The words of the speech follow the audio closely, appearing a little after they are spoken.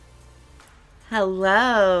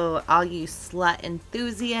Hello, all you slut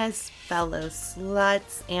enthusiasts, fellow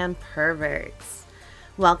sluts, and perverts.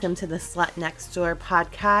 Welcome to the Slut Next Door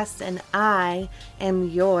podcast, and I am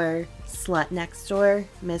your slut next door,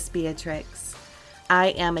 Miss Beatrix.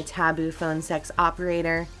 I am a taboo phone sex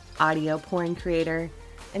operator, audio porn creator,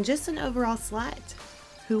 and just an overall slut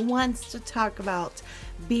who wants to talk about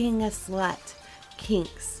being a slut,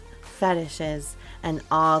 kinks, fetishes, and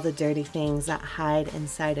all the dirty things that hide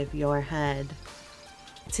inside of your head.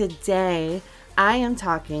 Today, I am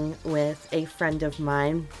talking with a friend of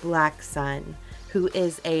mine, Blacksun, who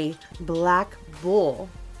is a black bull,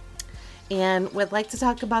 and would like to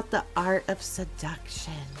talk about the art of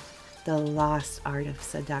seduction, the lost art of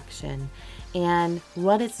seduction, and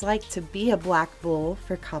what it's like to be a black bull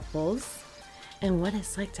for couples, and what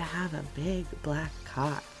it's like to have a big black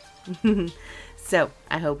cock. So,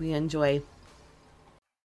 I hope you enjoy.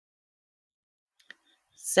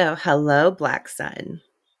 So, hello, Blacksun.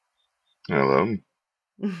 Hello.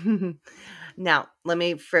 Now, let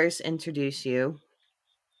me first introduce you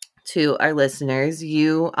to our listeners.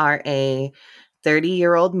 You are a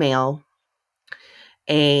 30-year-old male,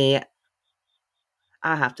 I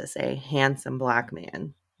have to say, handsome black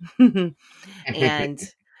man, and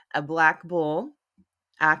a black bull,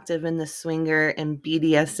 active in the swinger and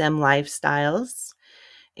BDSM lifestyles,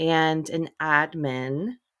 and an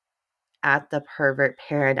admin at the Pervert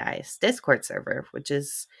Paradise Discord server, which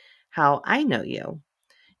is how I know you.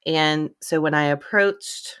 And so when I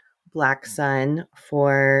approached Blacksun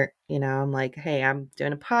for, I'm like, hey, I'm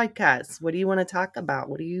doing a podcast. What do you want to talk about?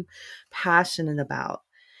 What are you passionate about?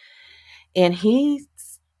 And he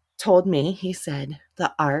told me, he said,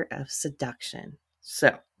 the art of seduction.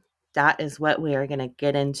 So that is what we are going to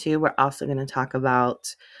get into. We're also going to talk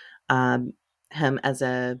about him as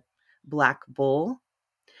a black bull.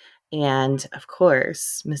 And of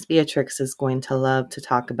course, Miss Beatrix is going to love to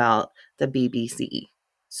talk about the BBC.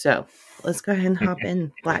 So let's go ahead and hop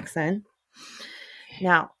in, Blacksun.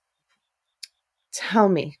 Now, tell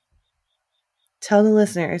the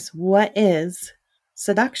listeners, what is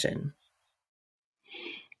seduction?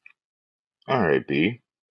 All right, B.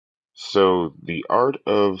 So, the art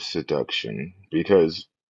of seduction, because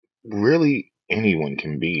really anyone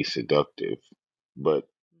can be seductive, but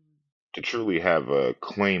to truly have a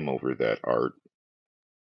claim over that art,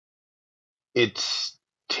 it's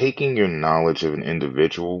taking your knowledge of an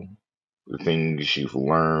individual, the things you've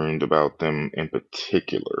learned about them in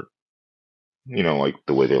particular, like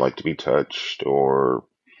the way they like to be touched, or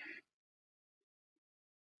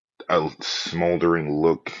a smoldering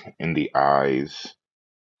look in the eyes,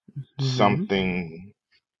 Mm-hmm. something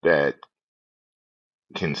that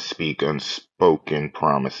can speak unspoken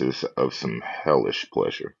promises of some hellish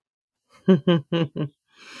pleasure.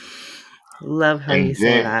 Love how you And say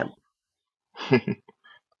then, that.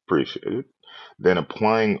 appreciate it, then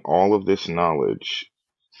applying all of this knowledge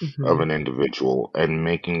of Mm-hmm. an individual and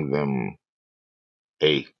making them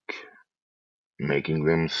ache, making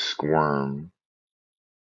them squirm,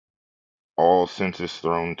 all senses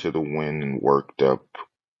thrown to the wind and worked up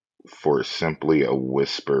for simply a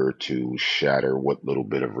whisper to shatter what little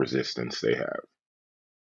bit of resistance they have.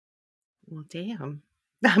 Well, damn.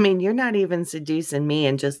 I mean, you're not even seducing me,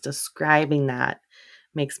 and just describing that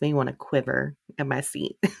makes me want to quiver in my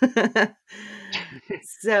seat.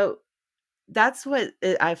 So, that's what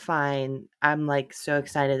I find. I'm like so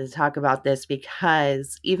excited to talk about this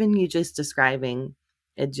because even you just describing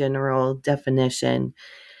a general definition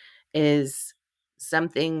is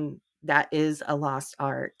something that is a lost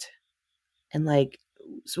art. And like,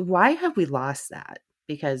 so why have we lost that?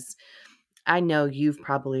 Because I know you've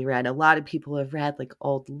probably read, a lot of people have read like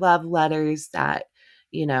old love letters that,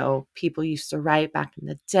 people used to write back in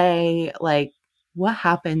the day. Like, what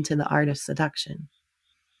happened to the art of seduction?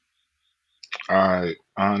 I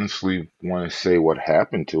honestly want to say what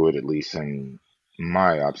happened to it, at least in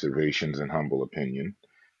my observations and humble opinion,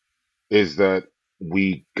 is that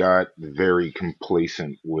we got very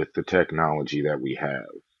complacent with the technology that we have.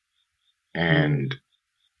 And Mm.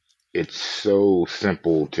 it's so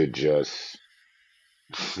simple to just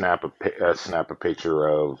snap a picture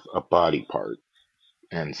of a body part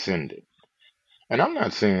and send it. And I'm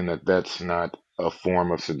not saying that that's not a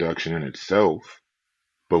form of seduction in itself,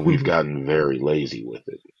 but we've gotten very lazy with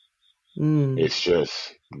it. Mm. It's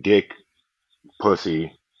just dick,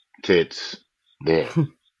 pussy, tits, there.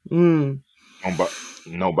 Mm. Nobody,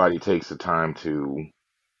 nobody takes the time to.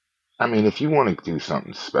 I mean, if you want to do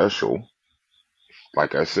something special,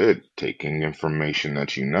 like I said, taking information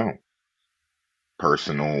that you know,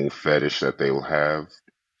 personal fetish that they will have,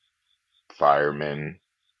 fireman,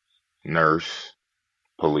 nurse,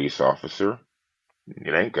 police officer.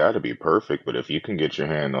 It ain't got to be perfect, but if you can get your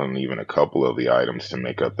hand on even a couple of the items to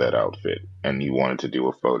make up that outfit and you wanted to do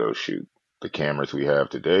a photo shoot, the cameras we have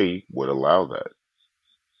today would allow that.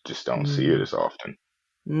 Just don't see it Mm, as often.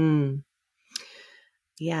 mm.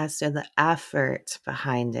 Yeah, so the effort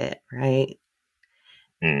behind it, right?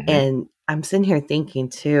 Hmm. And I'm sitting here thinking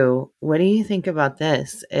too, what do you think about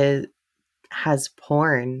this? Has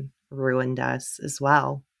porn ruined us as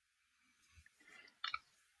well?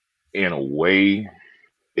 In a way,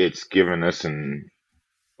 it's given us an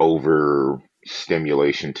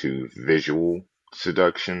overstimulation to visual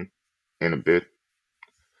seduction in a bit.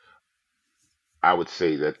 I would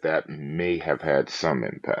say that that may have had some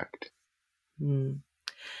impact, Mm.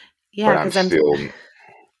 Yeah, but I'm because I'm, still,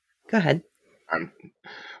 go ahead. I'm,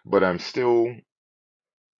 but I'm still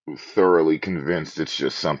thoroughly convinced it's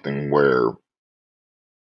just something where,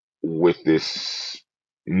 with this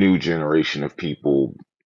new generation of people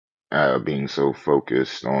being so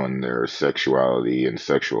focused on their sexuality and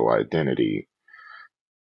sexual identity,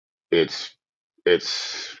 it's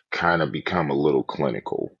it's kind of become a little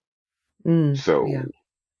clinical. Yeah, So,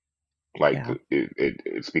 like, yeah,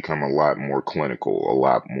 it's become a lot more clinical, a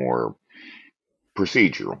lot more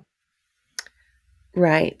procedural.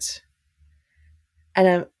 right.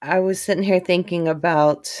 And I was sitting here thinking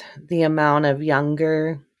about the amount of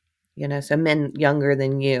younger, so men younger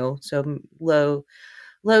than you, so low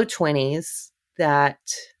 20s that,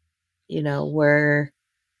 were,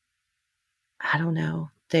 I don't know,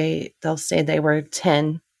 they'll say they were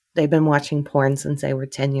 10. They've been watching porn since they were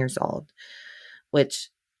 10 years old, which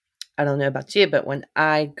I don't know about you, but when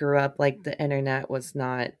I grew up, like the internet was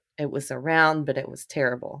not, it was around, but it was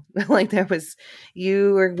terrible. Like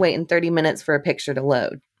you were waiting 30 minutes for a picture to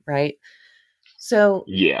load, right? So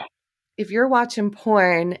Yeah. if you're watching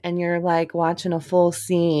porn and you're like watching a full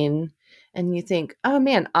scene and you think, oh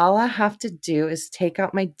man, all I have to do is take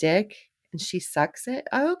out my dick and she sucks it.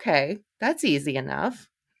 Oh, okay, that's easy enough.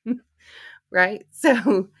 Right?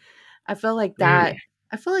 So I feel like Mm. that,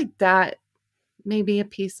 I feel like that may be a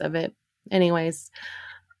piece of it. Anyways,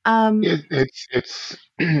 um, It's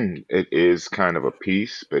it is kind of a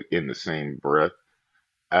piece, but in the same breath,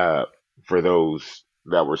 uh, for those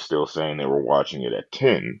that were still saying they were watching it at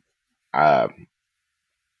 10, uh,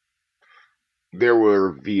 there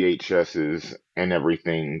were VHSs and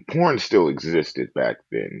everything. Porn still existed back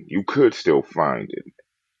then. You could still find it.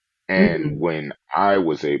 And mm, when I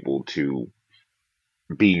was able to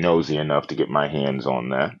be nosy enough to get my hands on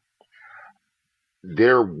that,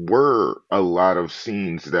 there were a lot of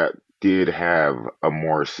scenes that did have a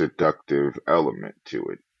more seductive element to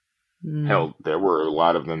it. mm, Hell, there were a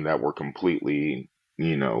lot of them that were completely,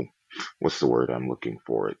 you know, what's the word I'm looking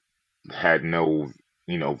for? It had no,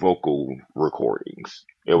 vocal recordings.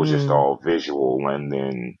 It was just mm. all visual, and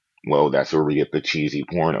then, well, that's where we get the cheesy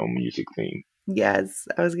porno music theme. Yes,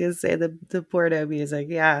 I was gonna say the porno music.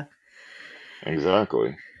 Yeah,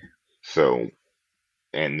 Exactly. So,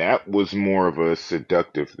 and that was more of a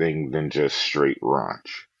seductive thing than just straight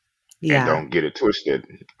raunch. And yeah. don't get it twisted.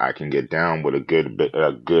 I can get down with a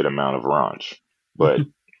good amount of raunch, but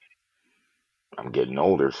I'm getting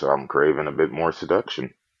older, so I'm craving a bit more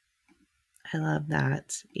seduction. I love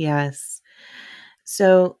that. Yes.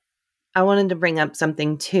 So I wanted to bring up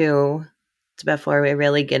something too before we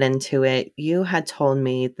really get into it. You had told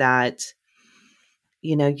me that,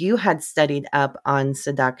 you had studied up on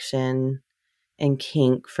seduction and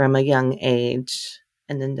kink from a young age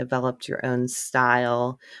and then developed your own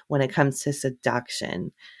style when it comes to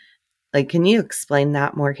seduction. Like, can you explain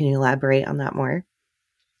that more? Can you elaborate on that more?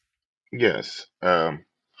 Yes.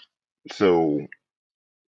 So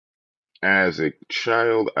as a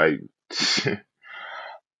child, I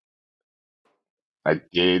I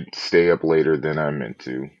did stay up later than I meant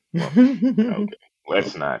to. Well, okay.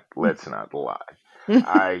 Let's not lie.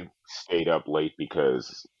 I stayed up late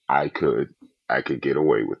because I could. I could get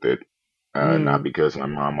away with it. Not Mm, because my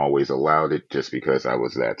mom always allowed it, just because I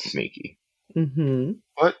was that sneaky. mhm.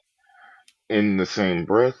 But in the same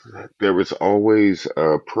breath, there was always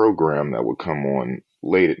a program that would come on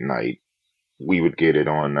late at night. We would get it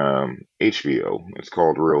on HBO. It's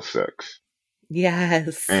called Real Sex.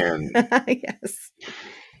 Yes. And Yes.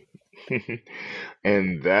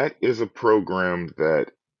 and that is a program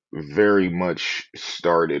that very much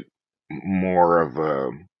started more of a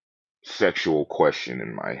sexual question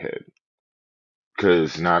in my head.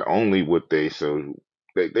 Because not only would they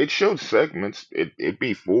showed segments, it'd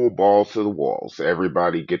be full balls to the walls.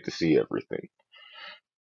 Everybody get to see everything.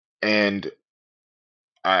 And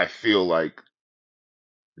I feel like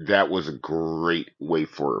that was a great way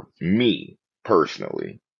for me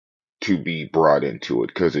personally to be brought into it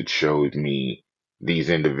because it showed me these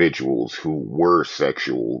individuals who were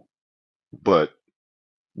sexual but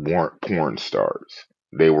weren't porn stars.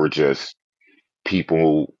 They were just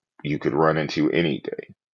people you could run into any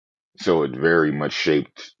day. So it very much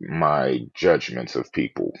shaped my judgments of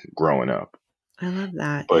people growing up. I love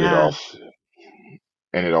that. But Yeah.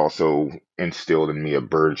 it also instilled in me a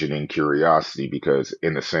burgeoning curiosity because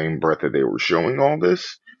in the same breath that they were showing all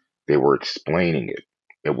this, they were explaining it.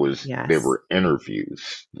 They Yes. were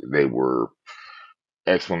interviews. They were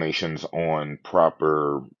explanations on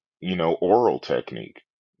proper, oral technique.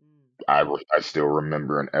 I still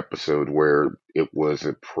remember an episode where it was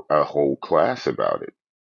a whole class about it,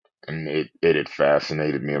 and it had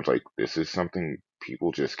fascinated me. I was like, this is something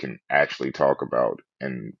people just can actually talk about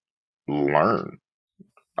and learn.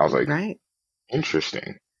 I was like, Right.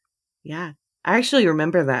 interesting. Yeah. I actually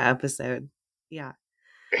remember that episode. Yeah.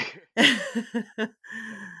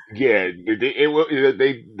 Yeah,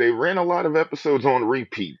 they ran a lot of episodes on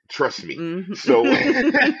repeat. Trust me. Mhm. So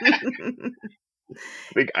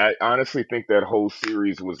I honestly think that whole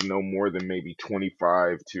series was no more than maybe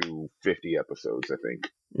 25 to 50 episodes. I think.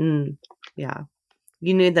 Mm, yeah.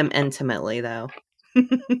 You knew them intimately, though.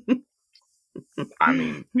 I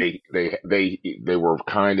mean, they were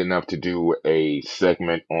kind enough to do a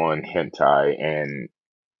segment on hentai and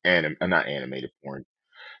not animated porn.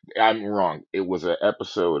 I'm wrong. It was an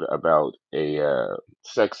episode about a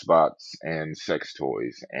sex bots and sex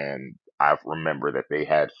toys, and I remember that they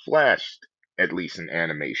had flashed at least an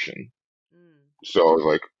animation. So I was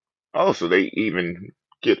like, oh, so they even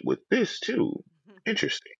get with this too.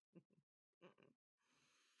 Interesting.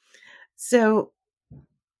 So,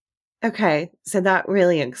 okay, so that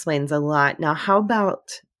really explains a lot. Now, how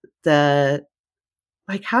about the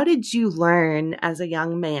how did you learn as a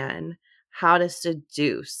young man how to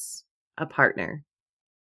seduce a partner?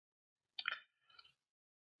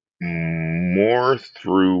 More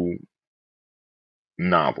through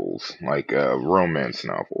novels, like romance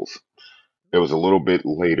novels. It was a little bit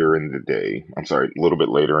later in the day. I'm sorry, a little bit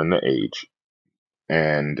later in the age,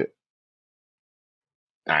 and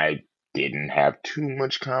I didn't have too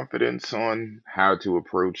much confidence on how to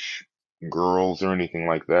approach girls or anything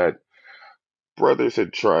like that. Brothers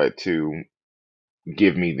had tried to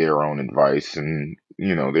give me their own advice, and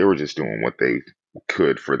they were just doing what they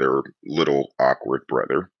could for their little awkward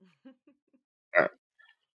brother. Uh,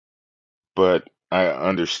 But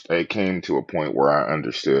it came to a point where I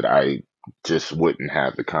understood I just wouldn't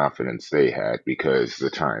have the confidence they had because the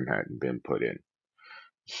time hadn't been put in.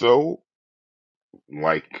 So,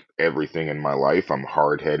 like everything in my life, I'm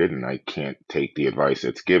hard headed and I can't take the advice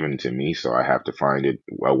that's given to me, so I have to find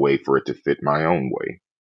a way for it to fit my own way.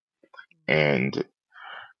 And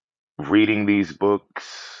reading these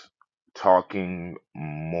books, talking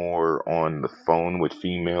more on the phone with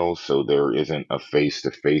females so there isn't a face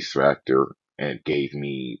to face factor, and it gave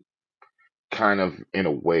me kind of, in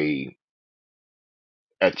a way,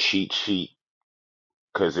 a cheat sheet.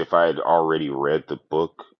 Because if I had already read the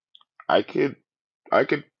book, I could I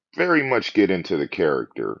could very much get into the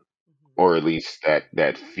character, or at least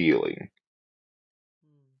that feeling.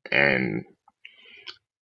 And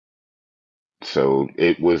so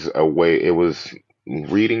it was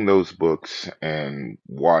reading those books and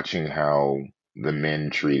watching how the men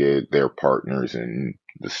treated their partners in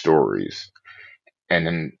the stories. And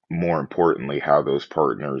then more importantly, how those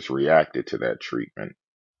partners reacted to that treatment.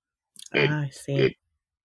 It, Ah, I see. it,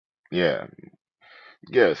 yeah,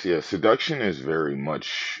 yes, yes. Seduction is very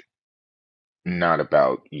much not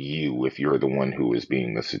about you if you're the one who is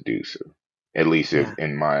being the seducer. At least if, Yeah.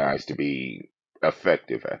 in my eyes, to be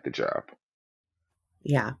effective at the job.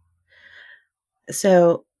 Yeah.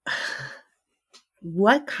 So,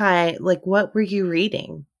 what were you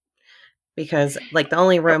reading? Because, the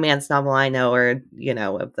only romance novel I know are,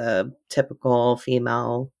 of the typical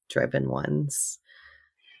female driven ones.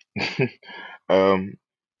 um,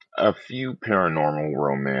 a few paranormal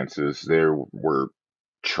romances. There were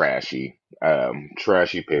trashy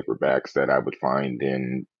paperbacks that I would find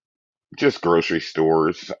in just grocery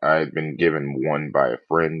stores. I'd been given one by a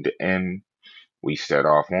friend and we set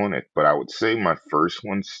off on it. But I would say my first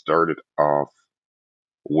one started off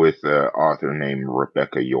with an author named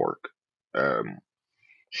Rebecca York. Um,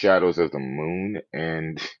 Shadows of the Moon,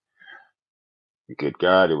 and good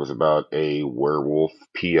God, it was about a werewolf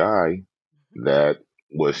PI that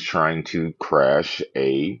was trying to crash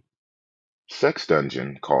a sex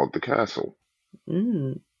dungeon called the Castle.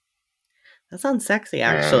 Mm, that sounds sexy,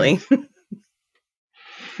 And actually.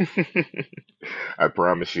 I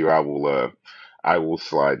promise you, I will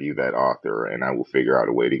slide you that author, and I will figure out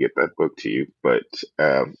a way to get that book to you. But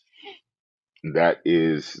that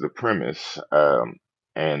is the premise.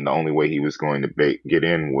 And the only way he was going to get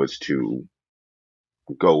in was to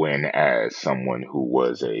go in as someone who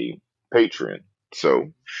was a patron.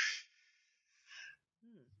 So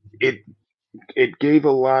it it gave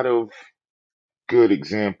a lot of good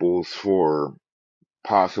examples for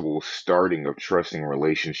possible starting of trusting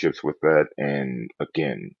relationships with that, and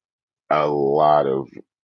again, a lot of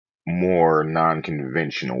more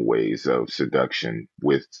non-conventional ways of seduction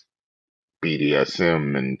with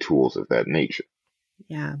BDSM and tools of that nature.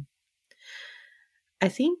 Yeah. I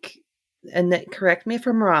think, and that, correct me if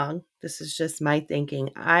I'm wrong, this is just my thinking.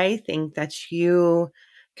 I think that you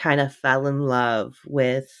kind of fell in love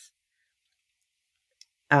with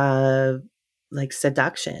uh like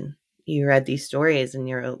seduction. You read these stories and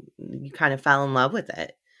you kind of fell in love with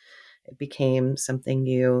it. It became something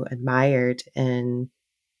you admired and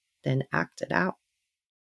then acted out.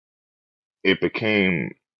 It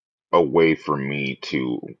became a way for me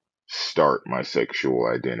to start my sexual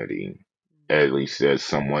identity, at least as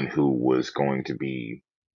someone who was going to be,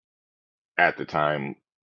 at the time,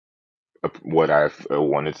 what I've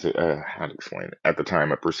wanted to, how to explain it, at the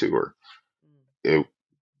time, a pursuer. It,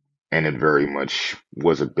 and it very much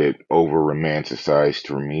was a bit over romanticized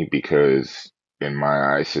for me because, in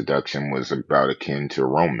my eyes, seduction was about akin to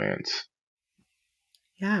romance.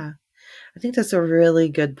 Yeah. I think that's a really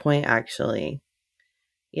good point, actually.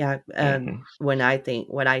 Yeah. Hmm. When I think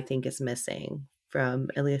what I think is missing from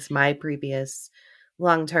at least my previous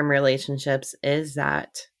long term relationships is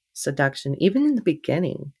that seduction, even in the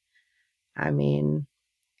beginning. I mean,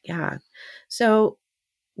 yeah. So,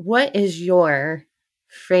 what is your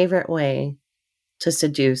favorite way to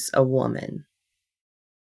seduce a woman?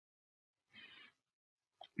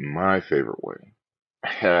 My favorite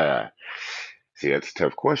way. See, that's a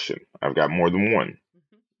tough question. I've got more than one.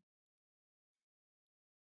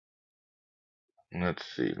 Let's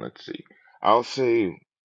see, let's see. I'll say,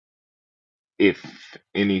 if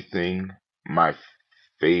anything, my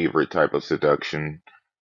favorite type of seduction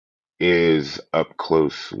is up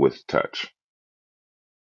close with touch.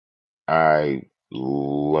 I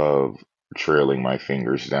love trailing my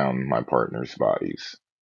fingers down my partner's bodies.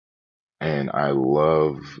 And I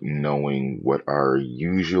love knowing what are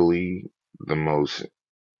usually the most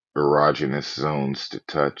erogenous zones to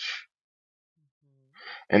touch.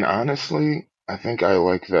 And honestly, I think I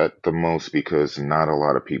like that the most because not a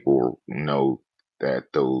lot of people know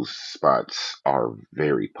that those spots are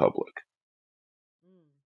very public.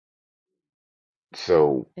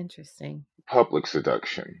 So, Interesting. public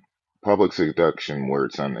seduction. Public seduction where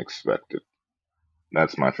it's unexpected.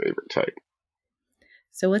 That's my favorite type.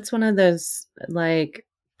 So, what's one of those like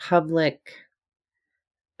public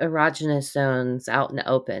erogenous zones out in the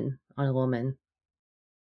open on a woman?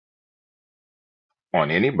 On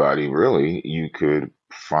anybody, really, you could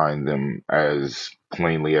find them as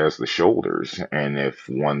plainly as the shoulders. And if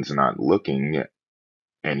one's not looking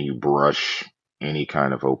and you brush any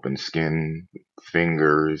kind of open skin,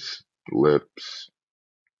 fingers, lips,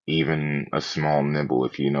 even a small nibble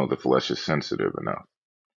if you know the flesh is sensitive enough,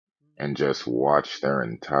 and just watch their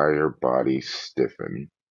entire body stiffen,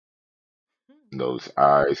 those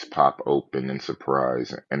eyes pop open in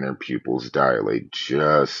surprise, and their pupils dilate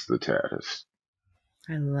just the tattest.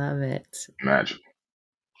 I love it. Magic.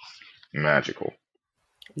 Magical.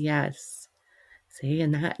 Yes. See,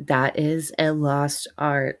 and that is a lost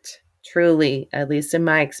art. Truly, at least in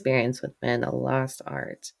my experience with men, a lost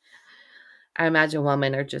art. I imagine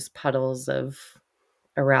women are just puddles of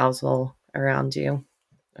arousal around you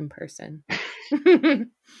in person.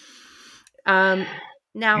 um, Yeah.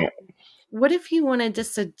 now, what if you wanted to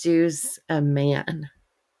seduce a man?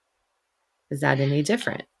 Is that any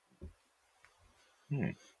different? Hmm.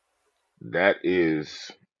 That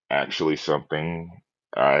is actually something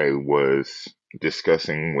I was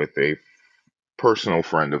discussing with a personal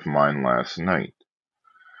friend of mine last night.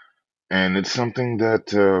 And it's something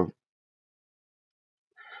that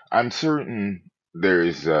I'm certain there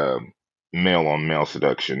is male on male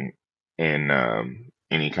seduction in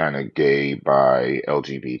any kind of gay, bi,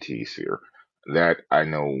 LGBT sphere. That I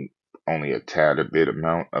know only a tad a bit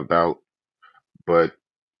amount about, but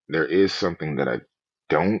there is something that I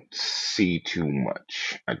don't see too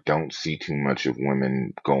much. I don't see too much of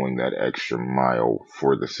women going that extra mile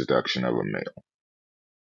for the seduction of a male.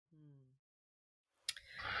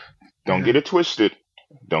 Don't get Yeah. it twisted.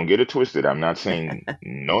 Don't get it twisted. I'm not saying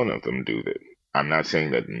none of them do that. I'm not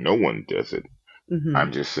saying that no one does it. Hmm.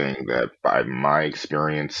 I'm just saying that by my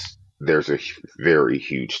experience, there's a very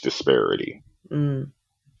huge disparity. Mm.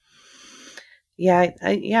 Yeah,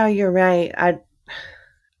 yeah, you're right.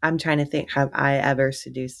 I'm trying to think. Have I ever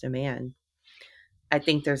seduced a man? I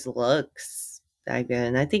think there's looks.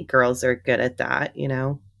 Again, I think girls are good at that, you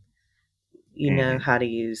know Hmm. how to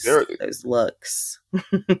use There, those looks.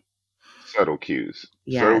 subtle cues.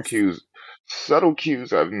 Yes. Subtle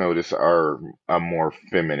cues I've noticed are a more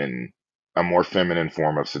feminine a more feminine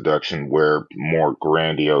form of seduction where more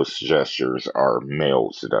grandiose gestures are male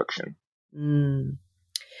seduction. Mm.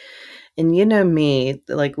 And you know me,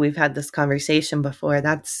 like we've had this conversation before.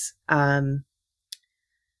 That's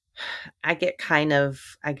I get kind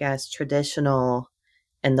of, I guess, traditional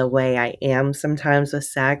in the way I am sometimes with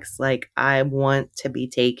sex. Like I want to be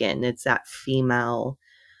taken. It's that female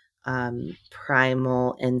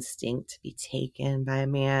primal instinct to be taken by a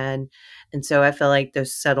man. And so I feel like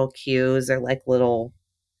those subtle cues are like little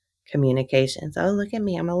communications. Oh, look at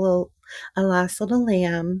me. A last little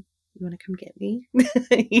lamb. You want to come get me?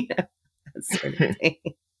 That sort of thing.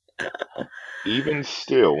 Even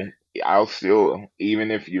still, I'll still,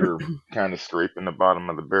 even if you're kind of scraping the bottom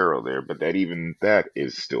of the barrel there, but that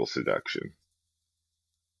is still seduction.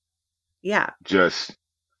 Yeah. Just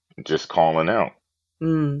just calling out.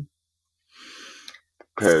 Mm.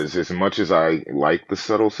 Because as much as I like the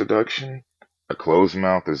subtle seduction, a closed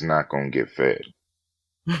mouth is not going to get fed.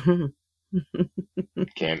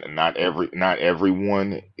 Can not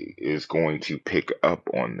everyone is going to pick up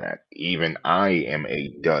on that. Even I am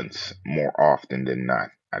a dunce more often than not.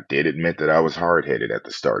 I did admit that I was hard headed at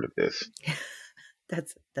the start of this.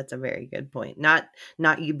 That's a very good point. Not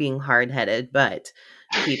you being hard headed, but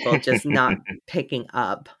people just not picking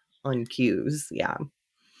up on cues. Yeah.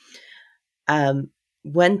 Um,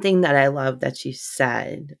 One thing that I love that you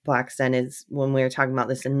said, Blacksun, is when we were talking about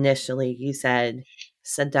this initially, you said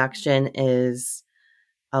seduction is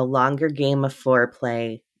a longer game of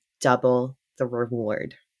foreplay, double the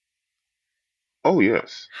reward. Oh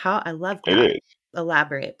yes, How I love it that. is.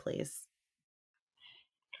 Elaborate, please.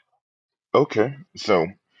 Okay, so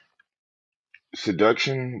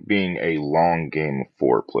seduction being a long game of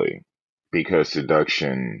foreplay, because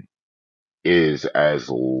seduction is as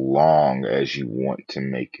long as you want to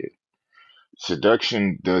make it.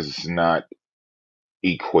 Seduction does not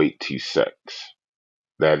equate to sex.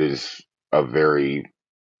 That is a very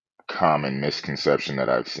common misconception that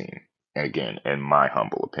I've seen. And again, in my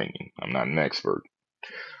humble opinion, I'm not an expert,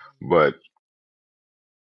 but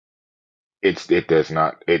it does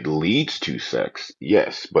not it leads to sex,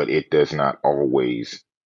 yes, but it does not always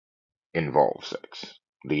involve sex,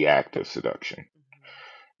 the act of seduction.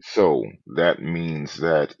 So that means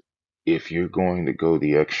that if you're going to go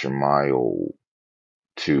the extra mile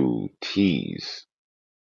to tease,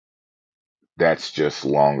 that's just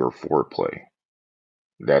longer foreplay.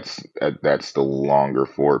 That's the longer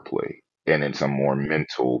foreplay, and it's a more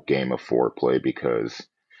mental game of foreplay because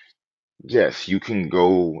yes, you can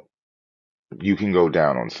go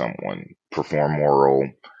down on someone, perform oral,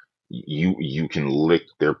 you can lick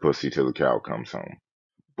their pussy till the cow comes home,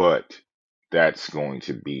 but that's going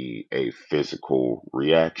to be a physical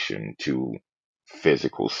reaction to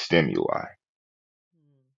physical stimuli.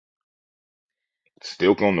 It's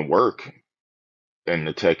still going to work, and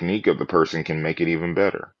the technique of the person can make it even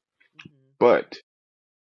better, but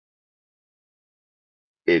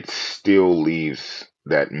it still leaves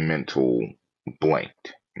that mental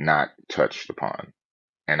blanked, not touched upon.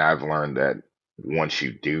 And I've learned that once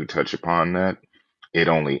you do touch upon that, it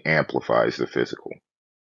only amplifies the physical.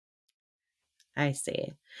 I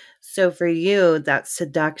see. So for you, that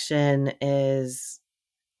seduction is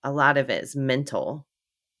a lot of it is mental.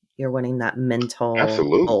 You're wanting that mental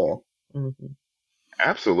Absolutely. pull. Mhm.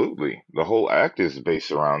 Absolutely. The whole act is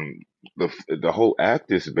based around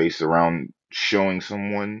showing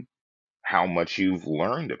someone how much you've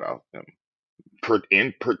learned about them.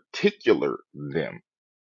 In particular them,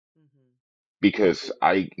 Mhm. because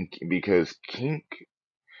I because kink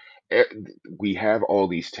eh, we have all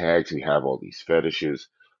these tags, we have all these fetishes,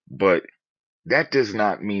 but that does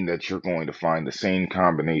not mean that you're going to find the same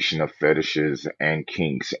combination of fetishes and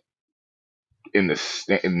kinks in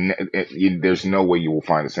the there's no way you will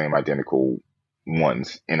find the same identical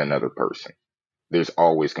ones in another person. There's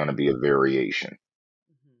always going to be a variation,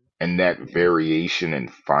 Mhm. and that variation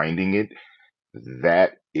and finding it,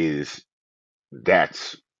 that is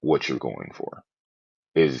that's what you're going for,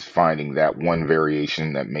 is finding that one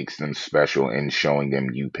variation that makes them special and showing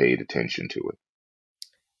them you paid attention to it.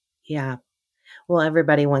 Yeah. Well,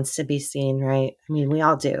 everybody wants to be seen, right? I mean, we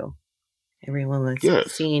all do. Everyone wants to be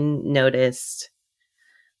Yes. seen, noticed,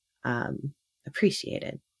 um,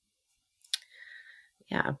 appreciated.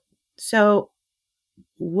 Yeah. So,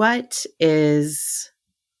 what is,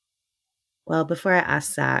 well, before I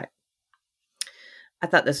ask that, I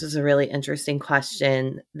thought this was a really interesting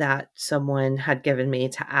question that someone had given me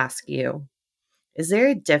to ask you. Is there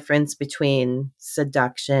a difference between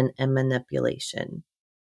seduction and manipulation?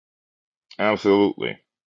 Absolutely.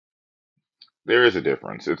 There is a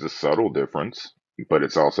difference. It's a subtle difference, but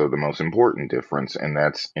it's also the most important difference, and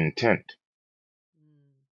that's intent.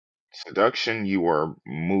 Seduction, you are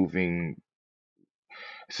moving,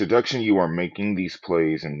 seduction, you are making these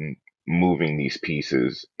plays and moving these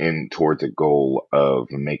pieces in towards a goal of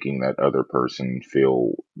making that other person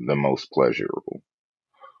feel the most pleasurable.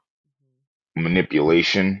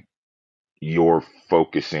 Manipulation, you're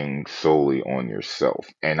focusing solely on yourself.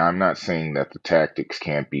 And I'm not saying that the tactics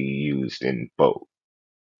can't be used in both,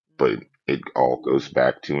 but it all goes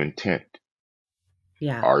back to intent.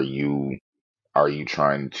 Yeah. Are you are you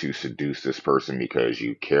trying to seduce this person because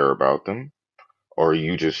you care about them? Or are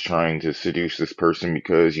you just trying to seduce this person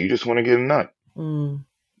because you just want to get a nut? Mm,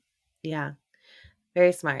 yeah.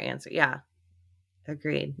 Very smart answer. Yeah.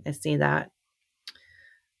 Agreed. I see that.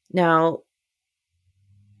 Now,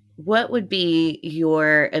 what would be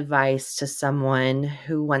your advice to someone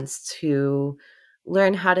who wants to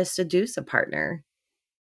learn how to seduce a partner?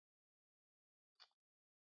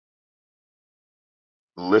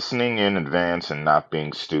 Listening in advance and not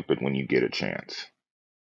being stupid when you get a chance.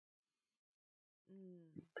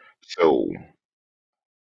 So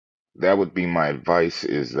that would be my advice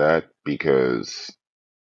is that because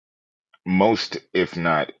most, if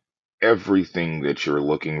not everything that you're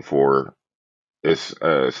looking for is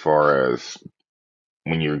as far as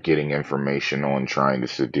when you're getting information on trying to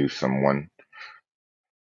seduce someone,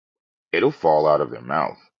 it'll fall out of their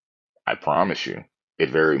mouth. I promise you. It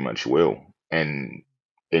very much will. And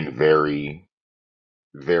in very,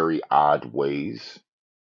 very odd ways.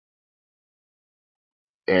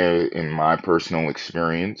 In my personal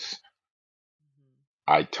experience,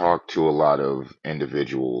 I talk to a lot of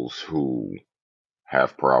individuals who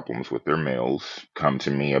have problems with their males, come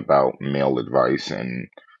to me about male advice, and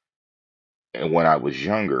when I was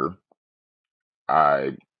younger,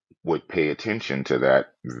 I would pay attention to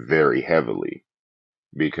that very heavily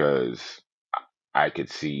because I could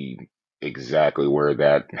see exactly where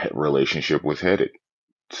that relationship was headed.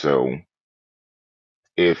 So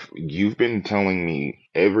if you've been telling me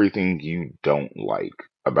everything you don't like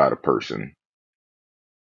about a person,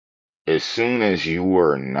 as soon as you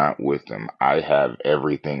are not with them, I have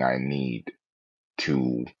everything I need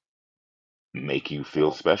to make you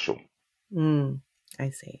feel special. Mm, I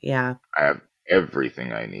see. Yeah. I have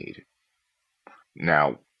everything I need.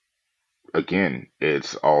 Now, again,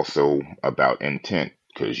 it's also about intent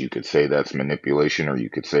because you could say that's manipulation or you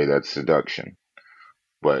could say that's seduction.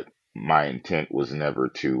 But my intent was never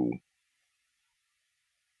to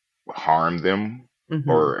harm them Hmm.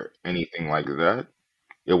 or anything like that.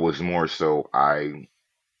 It was more so I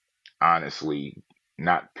honestly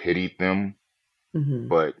not pitied them, Hmm.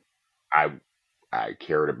 but I I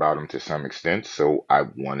cared about them to some extent, so I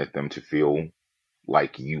wanted them to feel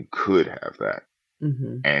like you could have that.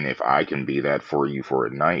 Hmm. And if I can be that for you for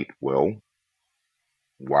a night, well,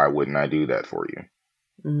 why wouldn't I do that for you?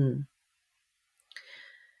 Hmm.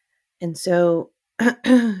 And so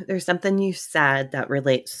there's something you said that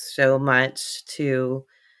relates so much to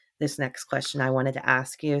this next question I wanted to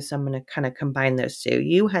ask you. So I'm going to kind of combine those two.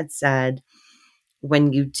 You had said,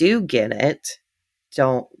 when you do get it,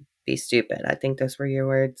 don't be stupid. I think those were your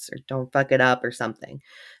words, or don't fuck it up or something.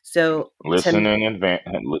 So Listen to in advance,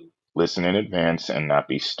 listen in advance, and not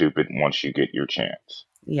be stupid once you get your chance.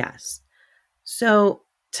 yes. So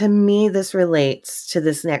to me, this relates to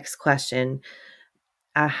this next question.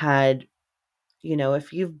 I had,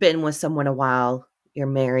 if you've been with someone a while, you're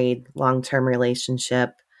married, long term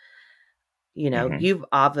relationship, Hmm. you've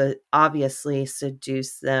obviously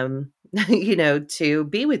seduced them, to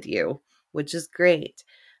be with you, which is great.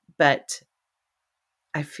 But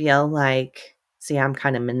I feel like, see, I'm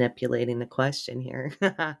kind of manipulating the question here.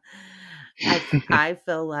 I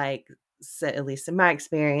feel like, so at least in my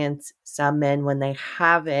experience, some men, when they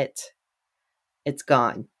have it, it's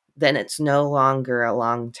gone. Then it's no longer a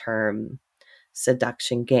long term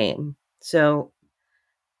seduction game. So,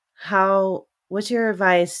 what's your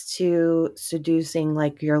advice to seducing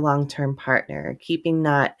like your long term partner, keeping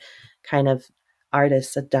that kind of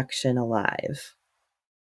artist seduction alive?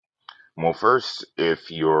 Well, first,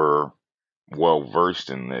 if you're well versed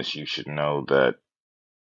in this, you should know that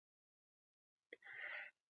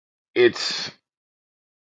it's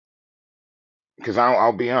because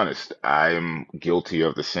I'll be honest, I'm guilty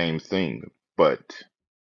of the same thing, but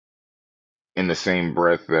in the same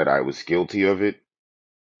breath that I was guilty of it,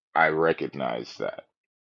 I recognized that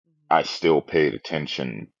I still paid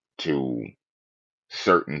attention to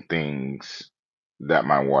certain things that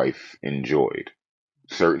my wife enjoyed,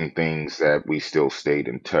 certain things that we still stayed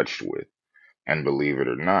in touch with. And believe it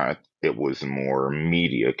or not, it was more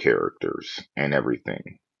media characters and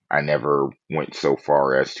everything. I never went so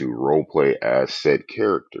far as to roleplay as said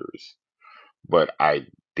characters, but I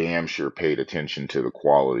damn sure paid attention to the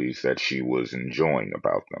qualities that she was enjoying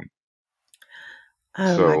about them.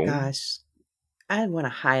 Oh my So, gosh. I want to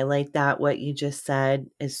highlight that what you just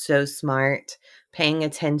said is so smart. Paying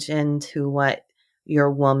attention to what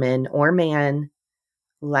your woman or man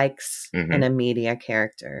likes in hmm a media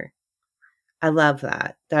character. I love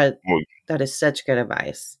that. That is such good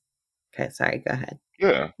advice. Okay, sorry, go ahead.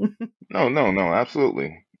 yeah, no,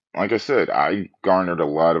 absolutely. Like I said, I garnered a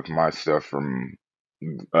lot of my stuff from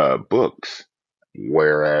books,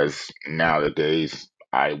 whereas nowadays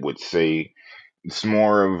I would say it's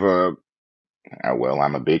more of well,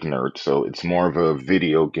 I'm a big nerd, so it's more of a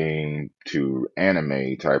video game to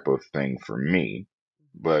anime type of thing for me.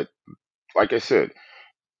 But like I said,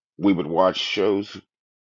 we would watch shows,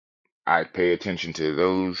 I'd pay attention to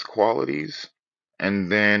those qualities,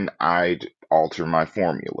 and then I'd alter my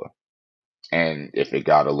formula. And if it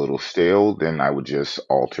got a little stale, then I would just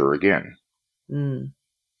alter again. Mm,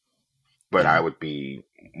 But I yeah. would be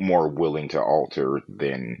more willing to alter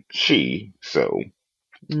than she, so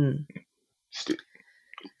Mm. st-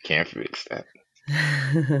 can't fix that.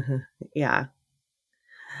 Yeah.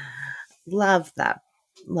 Love that.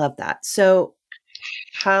 Love that. So,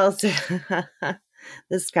 how's this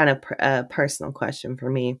is kind of a personal question for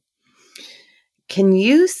me. Can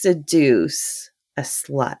you seduce a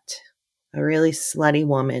slut, a really slutty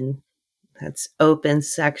woman that's open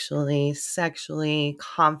sexually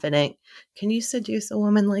confident? Can you seduce a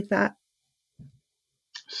woman like that?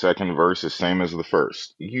 Second verse is same as the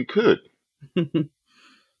first. You could.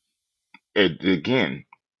 It, again,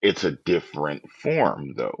 it's a different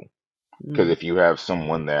form though. Because Mm, if you have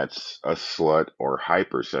someone that's a slut or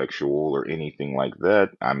hypersexual or anything like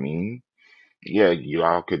that, I mean, yeah, you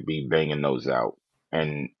all could be banging those out.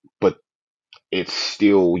 And, but it's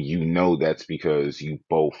still, that's because you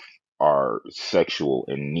both are sexual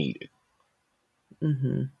and needed.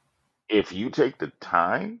 mhm, If you take the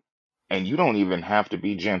time, and you don't even have to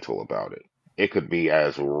be gentle about it, it could be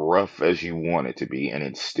as rough as you want it to be, and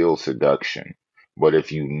it's still seduction. But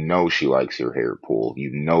if you know she likes your hair pulled,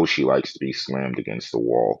 you know she likes to be slammed against the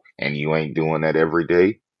wall, and you ain't doing that every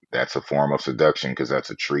day, that's a form of seduction because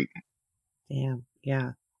that's a treat. damn,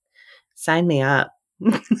 yeah. Sign me up.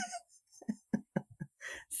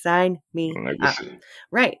 Sign me Like I up. said,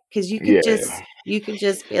 Right, because yeah, you could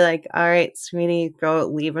just be like, "All right, sweetie, go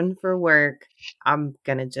leaving for work. I'm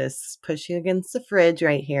gonna just push you against the fridge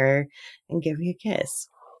right here and give you a kiss."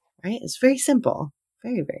 Right? It's very simple.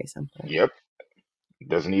 Very, very simple. yep.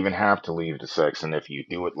 Doesn't even have to leave the sex, and if you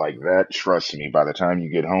do it like that, trust me, by the time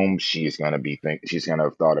you get home, she's gonna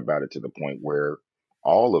have thought about it to the point where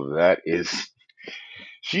all of that is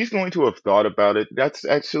she's going to have thought about it. That's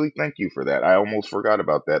actually, thank you for that. I almost forgot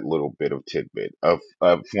about that little bit of tidbit of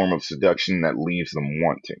a form of seduction that leaves them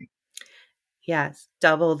wanting. Yes,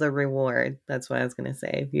 double the reward. That's what I was gonna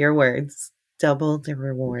say. Your words. Double the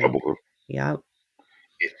reward. Double. Yep.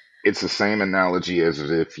 It's the same analogy as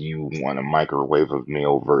if you want a microwave of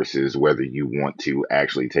meal versus whether you want to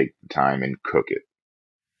actually take the time and cook it.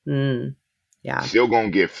 Mm, yeah. Still gonna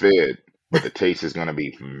get fed, but the taste is gonna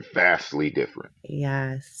be vastly different.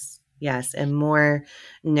 Yes. Yes. And more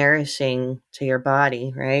nourishing to your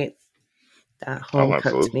body, right? That Oh, home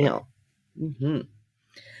cooked absolutely. meal. Hmm.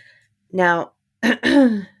 Now,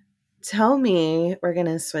 tell me, we're going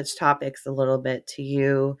to switch topics a little bit to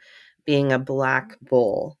you being a black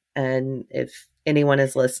bull. And if anyone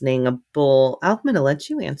is listening, a bull, I'm going to let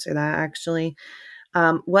you answer that actually.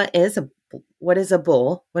 What is a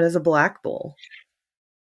bull? What is a black bull?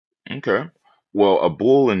 Okay. Well, a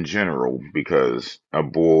bull in general, because a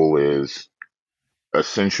bull is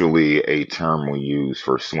essentially a term we use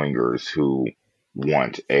for swingers who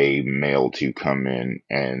want a male to come in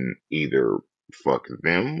and either fuck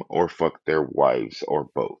them or fuck their wives or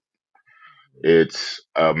both. It's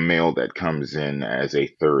a male that comes in as a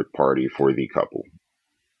third party for the couple.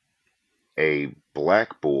 A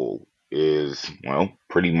black bull is, well,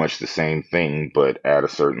 pretty much the same thing, but add a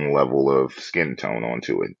certain level of skin tone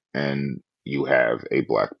onto it, and you have a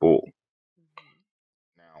black bull.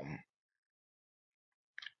 Now,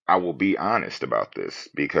 I will be honest about this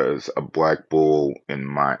because a black bull, in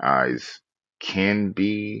my eyes, can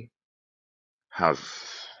be how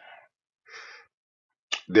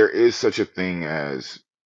there is such a thing as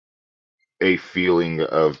a feeling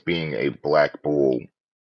of being a black bull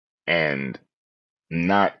and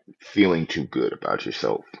not feeling too good about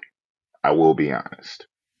yourself. I will be honest.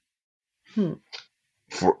 Hmm.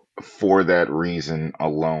 For that reason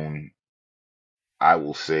alone, I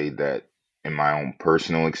will say that in my own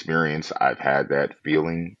personal experience, I've had that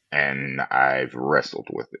feeling and I've wrestled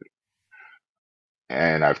with it.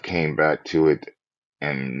 And I've came back to it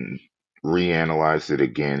and reanalyzed it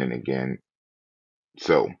again and again.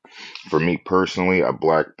 So, for me personally, a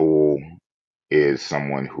black bull is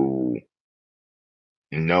someone who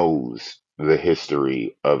knows the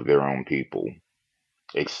history of their own people,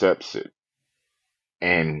 accepts it,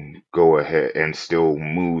 and go ahead and still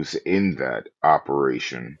moves in that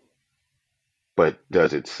operation, but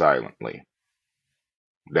does it silently.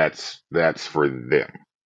 That's for them.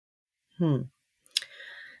 Hmm.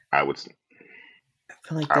 I would I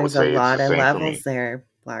feel like I would there's a say it's the lot of same for levels me. there,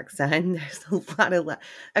 Blacksun. There's a lot of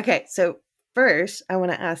okay. So first, I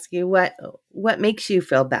want to ask you what makes you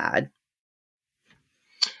feel bad.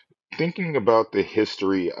 Thinking about the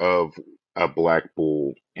history of a black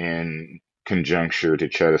bull in conjuncture to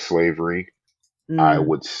chattel slavery, I Mm,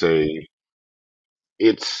 would say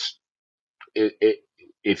it's it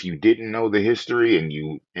if you didn't know the history and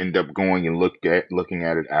you end up going and looking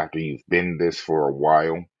at it after you've been this for a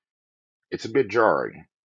while, it's a bit jarring.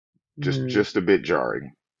 mm, Just a bit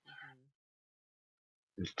jarring.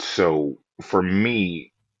 So for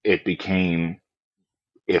me, it became,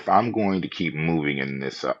 if I'm going to keep moving in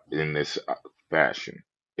this fashion,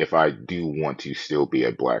 if I do want to still be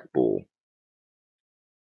a black bull,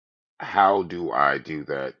 how do I do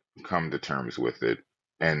that? Come to terms with it,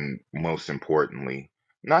 and most importantly,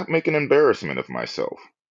 not make an embarrassment of myself.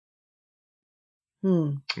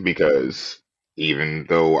 mm, Because even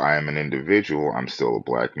though I am an individual, I'm still a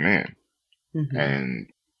black man, mm-hmm.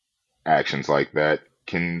 and actions like that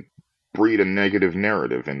can breed a negative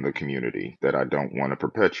narrative in the community that I don't want to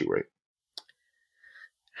perpetuate.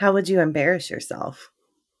 How would you embarrass yourself?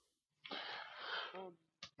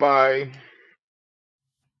 By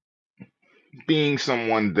being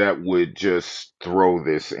someone that would just throw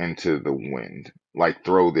this into the wind, like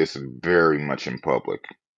throw this very much in public.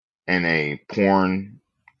 In a porn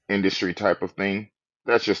industry type of thing,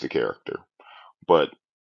 that's just a character. But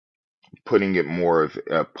putting it more of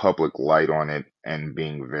a public light on it and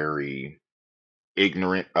being very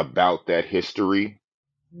ignorant about that history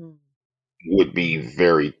Mm, would be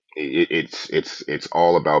very it's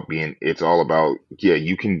all about being, it's all about, yeah,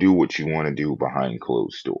 you can do what you want to do behind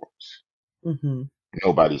closed doors. mm-hmm.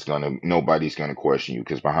 Nobody's gonna question you,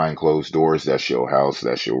 because behind closed doors, that's your house,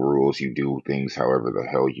 that's your rules, you do things however the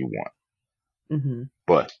hell you want. Mm-hmm.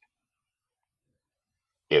 But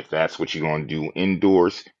if that's what you're gonna do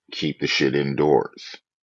indoors, keep the shit indoors.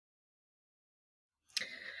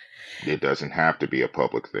 It doesn't have to be a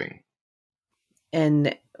public thing.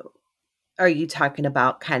 And are you talking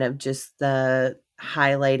about kind of just the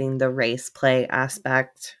highlighting the race play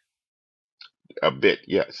aspect? A bit,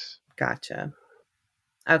 yes. Gotcha.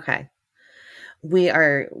 Okay.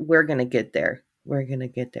 We're gonna get there. We're gonna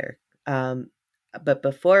get there. Um, but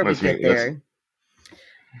before we get Let's there,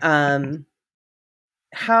 um,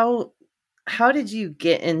 how how did you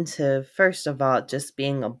get into first of all just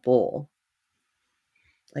being a bull?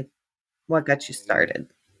 Like what got you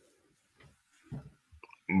started?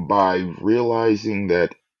 by realizing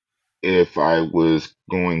that if I was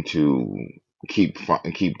going to keep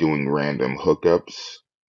doing random hookups,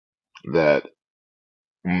 that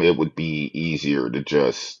it would be easier to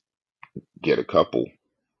just get a couple.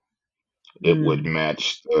 Mm, It would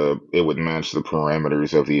match the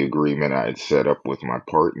parameters of the agreement I had set up with my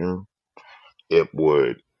partner. It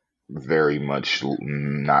would very much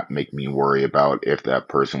not make me worry about if that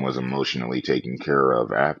person was emotionally taken care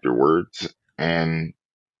of afterwards, and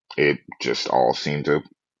it just all seemed to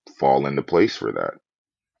fall into place for that.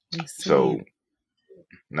 I So see.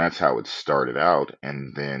 that's how it started out.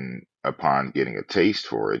 And then upon getting a taste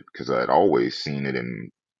for it, because I'd always seen it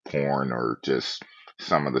in porn or just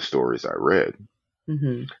some of the stories I read,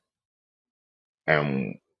 Mm-hmm.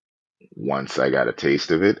 and once I got a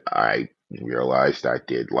taste of it, I realized I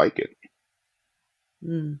did like it.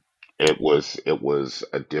 Mm, It was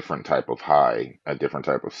a different type of high, a different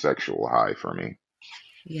type of sexual high for me.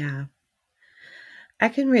 yeah. I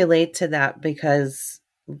can relate to that because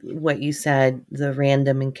what you said, the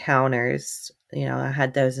random encounters, I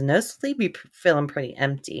had those and those leave me feeling pretty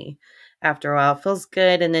empty. After a while, it feels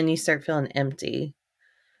good, and then you start feeling empty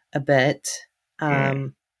a bit. Mm,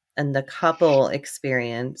 Um, and the couple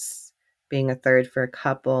experience, being a third for a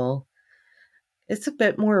couple, it's a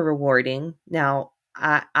bit more rewarding. Now,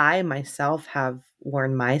 I myself have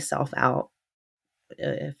worn myself out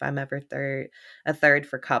if I'm ever a third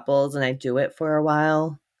for couples and I do it for a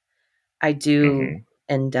while, I do Hmm.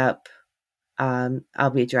 end up, I'll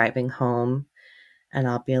be driving home and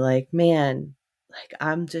I'll be like, man, like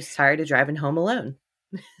I'm just tired of driving home alone.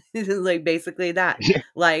 Like basically that. Yeah.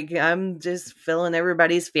 Like I'm just filling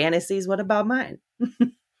everybody's fantasies. What about mine?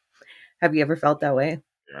 Have you ever felt that way?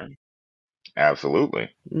 Yeah. Absolutely.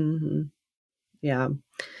 Hmm. Yeah.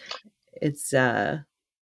 It's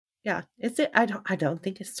yeah, it's it. I don't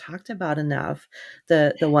think it's talked about enough.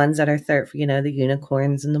 The ones that are third, the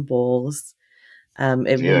unicorns and the bulls. And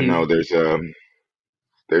when Yeah. you No,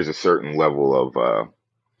 there's a certain level of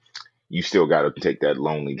you still got to take that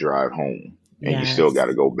lonely drive home, and you still got yes,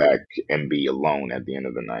 to go back and be alone at the end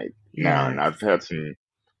of the night. Now, and yes, I've had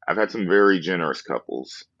some very generous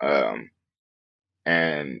couples,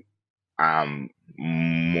 and I'm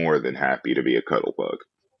more than happy to be a cuddle bug.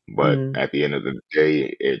 But mm, at the end of the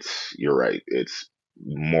day, you're right. It's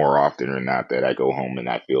more often than not that I go home and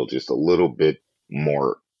I feel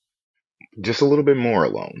more, just a little bit more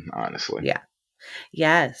alone, honestly. yeah,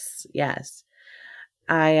 yes, yes.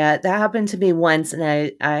 I that happened to me once, and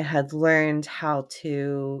I had learned how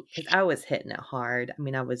to, because I was hitting it hard. I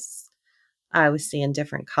mean, I was seeing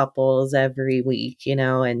different couples every week,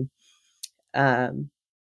 and um,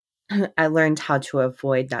 I learned how to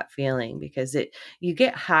avoid that feeling because it you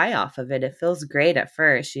get high off of it. It feels great at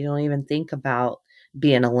first. You don't even think about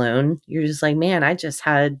being alone. You're just like, man, I just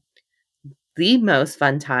had the most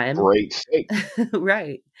fun time. Great steak.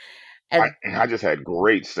 Right. And I just had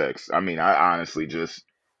great sex. I mean, I honestly just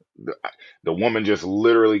the, the woman just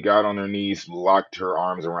literally got on her knees, locked her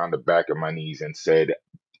arms around the back of my knees, and said,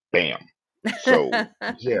 "Bam." So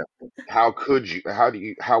yeah, how could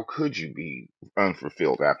you be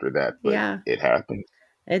unfulfilled after that? But yeah, it happened.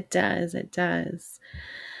 it does. It does.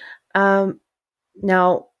 Um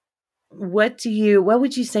now what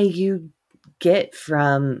would you say you get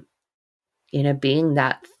from, being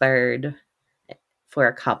that third for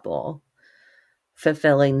a couple,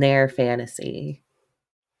 fulfilling their fantasy?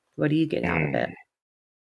 What do you get out of Mm, it?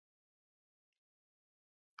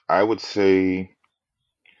 I would say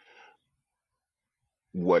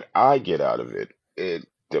what I get out of it, it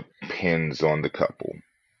depends on the couple.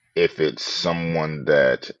 If it's someone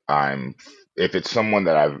that if it's someone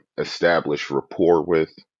that I've established rapport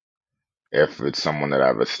with, if it's someone that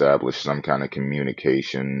I've established some kind of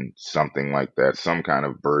communication, something like that, some kind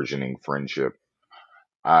of burgeoning friendship,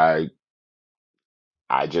 I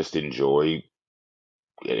I just enjoy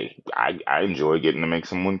I enjoy getting to make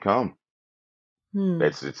someone come. Hmm.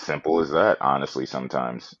 It's simple as that, honestly,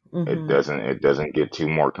 sometimes. Mhm. It doesn't get too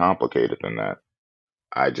more complicated than that.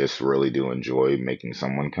 I just really do enjoy making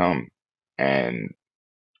someone come. And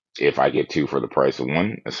if I get two for the price of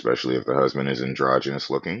one, especially if the husband is androgynous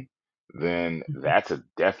looking, then Mhm. that's a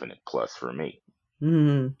definite plus for me.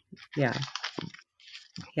 Mhm. Yeah.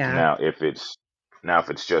 Yeah. Now, if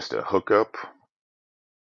it's just a hookup,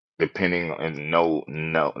 depending on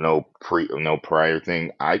no prior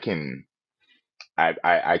thing, I can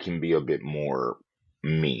be a bit more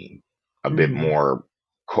mean, Mhm.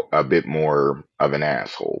 a bit more of an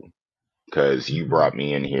asshole because you Mhm. brought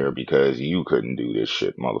me in here because you couldn't do this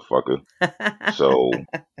shit, motherfucker. So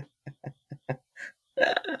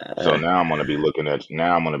now I'm gonna be looking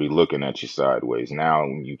at you sideways. Now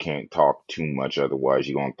you can't talk too much, otherwise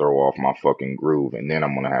you're gonna throw off my fucking groove, and then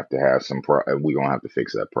I'm gonna have we're gonna have to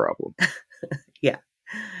fix that problem. Yeah.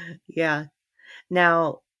 Yeah.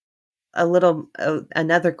 Now,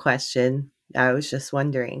 another question I was just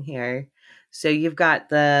wondering here. So you've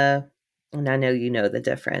got and I know you know the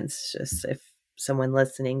difference, just if someone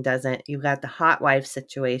listening doesn't, you've got the hot wife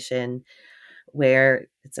situation where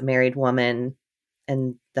it's a married woman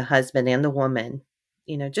and the husband and the woman,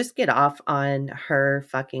 just get off on her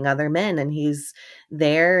fucking other men, and he's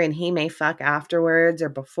there and he may fuck afterwards or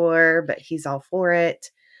before, but he's all for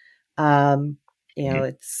it. Um,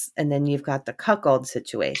 and then you've got the cuckold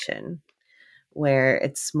situation where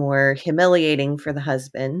it's more humiliating for the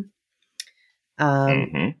husband.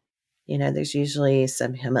 Um, Mm-hmm. there's usually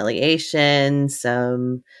some humiliation,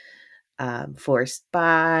 some forced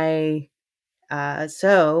by.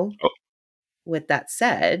 So, Oh, with that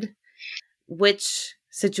said, which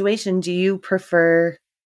situation do you prefer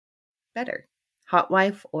better? Hot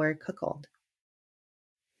wife or cuckold?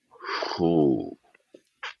 cool.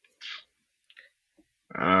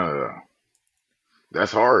 Uh,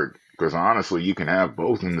 that's hard because honestly, you can have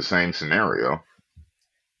both in the same scenario.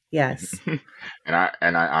 Yes. And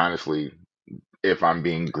I honestly, if I'm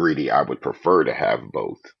being greedy, I would prefer to have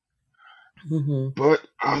both. Hmm. But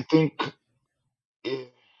I think eh,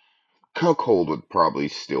 cuckold would probably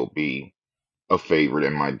still be. a favorite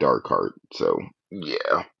in my dark heart. So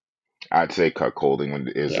yeah, I'd say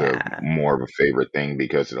cuckolding is a Yeah. more of a favorite thing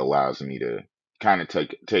because it allows me to kind of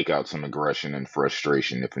take out some aggression and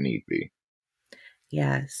frustration if need be.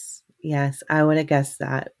 Yes. Yes. I would have guessed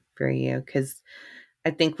that for you because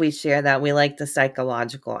I think we share that. We like the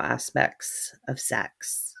psychological aspects of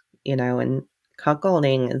sex, and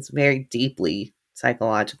cuckolding is very deeply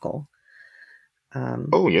psychological. Um,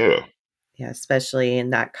 Oh yeah. yeah, especially in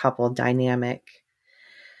that couple dynamic.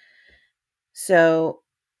 So,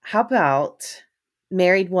 how about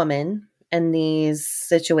married women in these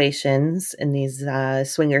situations, in these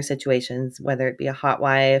swinger situations, whether it be a hot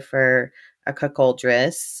wife or a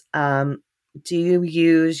cuckoldress? Do you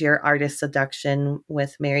use your artist seduction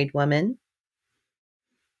with married women?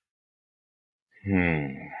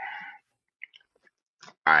 Hmm.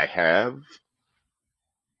 I have.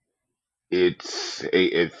 It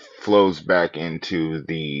flows back into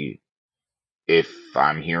the if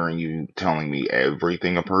I'm hearing you telling me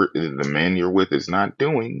everything the man you're with is not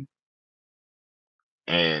doing,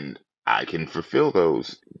 and I can fulfill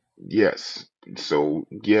those, yes. So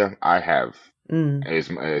yeah, I have. Mm.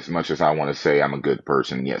 As much as I want to say I'm a good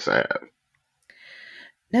person, yes, I have.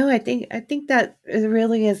 No, I think that it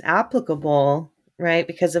really is applicable, right?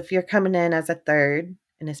 Because if you're coming in as a third,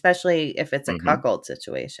 and especially if it's a Hmm. cuckold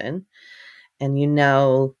situation, and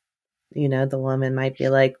the woman might be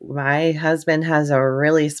like, my husband has a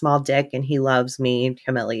really small dick and he loves me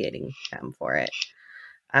humiliating him for it.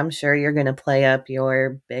 I'm sure you're going to play up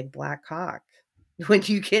your big black cock when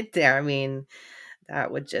you get there. I mean,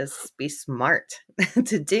 that would just be smart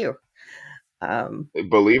to do. Um,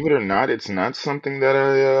 Believe it or not, it's not something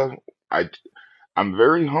that I I'm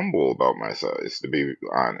very humble about my size. To be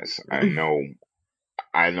honest, I know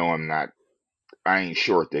I'm not. I ain't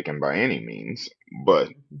short dicking by any means, but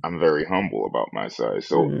I'm very humble about my size.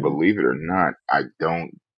 So mm. believe it or not, I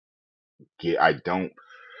don't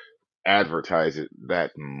advertise it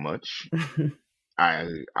that much. I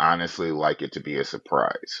honestly like it to be a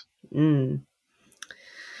surprise. Mm. So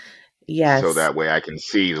Yes. that way I can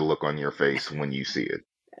see the look on your face when you see it.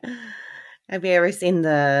 Have you ever seen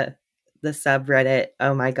the subreddit?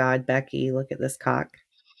 Oh my God, Becky, look at this cock.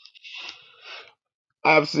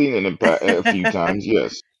 I've seen it a few times,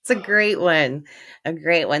 yes. It's a great one. A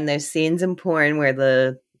great one. There's scenes in porn where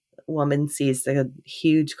the woman sees the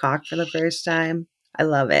huge cock for the first time. I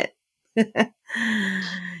love it.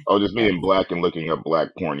 Oh, just Yes, being black and looking up black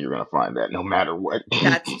porn, you're gonna find that no matter what.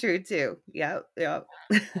 that's true too. Yep, yep.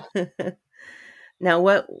 Now,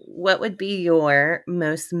 what would be your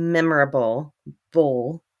most memorable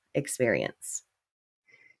bowl experience?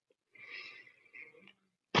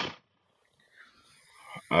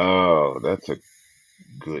 Oh, that's a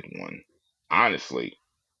good one. Honestly,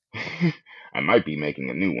 I might be making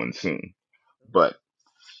a new one soon. But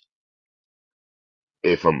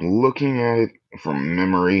if I'm looking at it from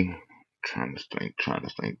memory, trying to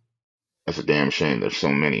think. That's a damn shame. There's so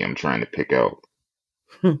many I'm trying to pick out.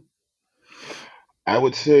 I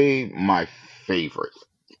would say my favorite.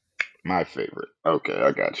 My favorite. Okay,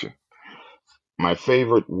 I got you. My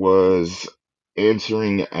favorite was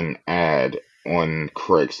answering an ad on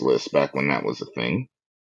Craigslist back when that was a thing.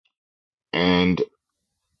 And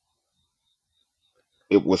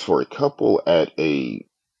it was for a couple at a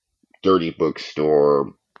dirty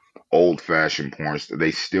bookstore, old fashioned porn.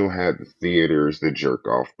 They still had the theaters, the jerk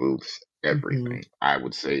off booths, Mhm. everything. I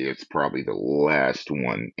would say it's probably the last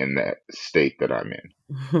one in that state that I'm in.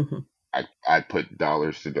 I put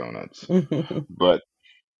dollars to donuts. But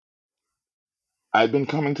I'd been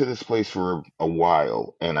coming to this place for a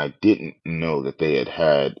while, and I didn't know that they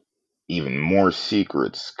had even more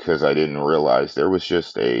secrets because I didn't realize there was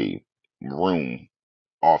just a room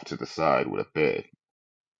off to the side with a bed,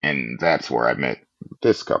 and that's where I met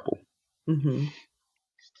this couple. Mhm.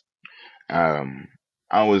 Um,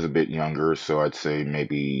 I was a bit younger, so I'd say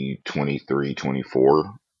maybe 23,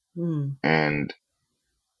 24, Mm. and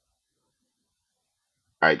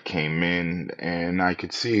I came in and I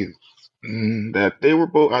could see that they were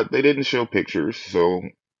both. They didn't show pictures, so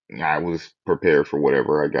I was prepared for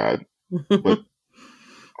whatever I got. But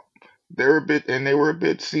they were a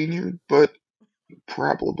bit senior, but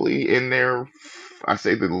probably in their. I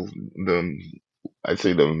say the I'd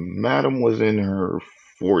say the madam was in her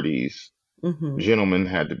 40s. Mhm. Gentleman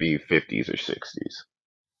had to be 50s or 60s.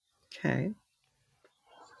 Okay.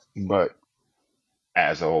 But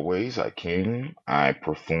as always, I came, I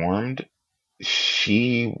performed.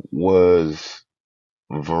 She was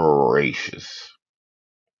voracious.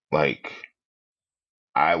 Like,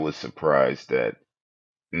 I was surprised at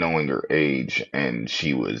knowing her age, and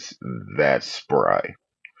she was that spry.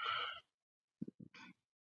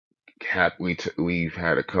 we've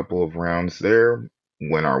had a couple of rounds there,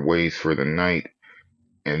 went our ways for the night,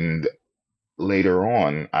 and later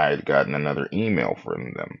on, I had gotten another email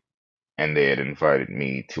from them, and they had invited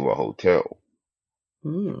me to a hotel,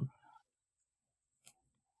 Mm.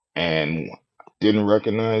 and didn't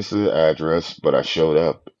recognize the address, but I showed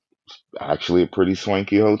up. Actually, a pretty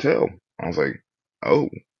swanky hotel. I was like, oh,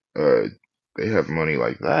 uh, they have money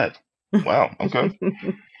like that. Wow, okay.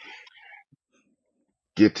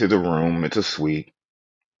 Get to the room. It's a suite.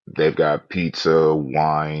 They've got pizza,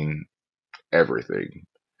 wine, everything.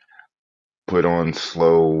 Put on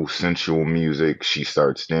slow, sensual music. She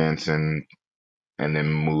starts dancing and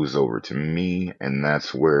then moves over to me. And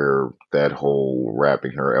that's where that whole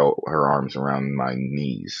wrapping her arms around my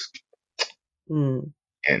knees Mm.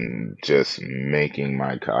 and just making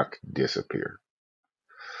my cock disappear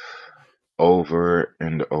over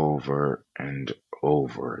and over and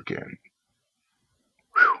over again.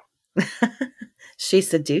 She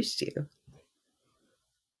seduced you.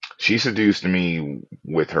 She seduced me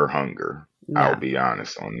with her hunger. I'll Yeah. be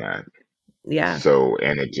honest on that. Yeah. So,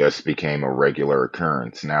 and it just became a regular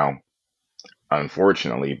occurrence. Now,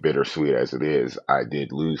 unfortunately, bittersweet as it is, I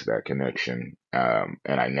did lose that connection, and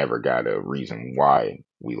I never got a reason why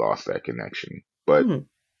we lost that connection. But Mm.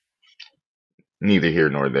 neither here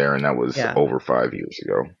nor there, and that was Yeah. over 5 years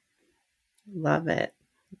ago. Love it.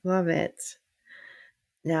 Love it.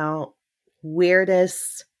 Now,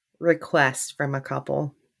 weirdest request from a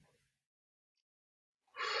couple.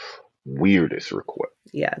 Weirdest request.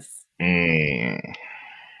 Yes. Mm.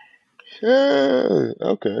 Yeah,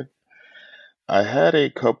 okay. I had a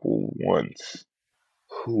couple once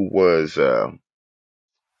who was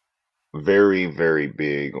very, very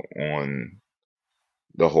big on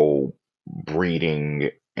the whole breeding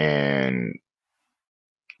and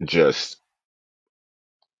just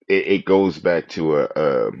it goes back to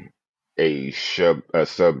a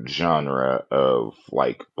subgenre of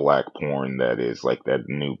like black porn that is like that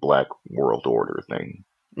new black world order thing.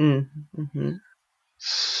 Mm. Mm-hmm.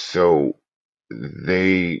 So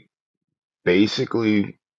they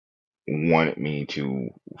basically wanted me to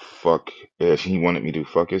fuck. He wanted me to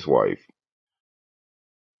fuck his wife.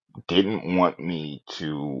 Didn't want me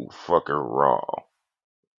to fuck her raw,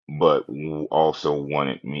 but also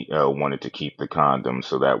wanted to keep the condom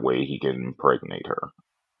so that way he can impregnate her.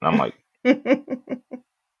 And I'm like,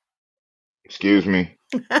 excuse me.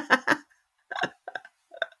 See,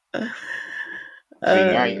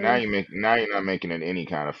 uh, now you're not making it any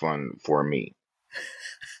kind of fun for me.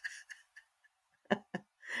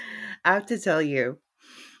 I have to tell you,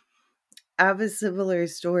 I have a similar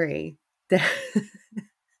story that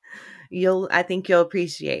I think you'll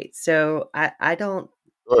appreciate. So I don't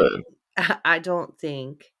Good. I don't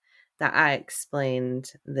think that I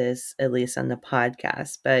explained this at least on the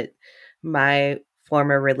podcast, but my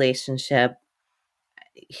former relationship,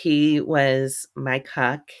 he was my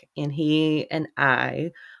cuck, and he and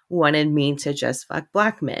I wanted me to just fuck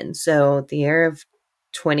black men. So the year of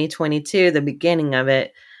 2022, the beginning of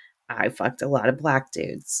it, I fucked a lot of black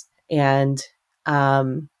dudes. And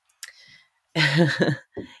um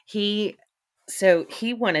he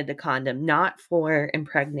he wanted the condom not for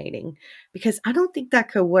impregnating, because I don't think that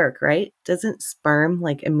could work, right? Doesn't sperm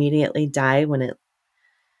like immediately die when it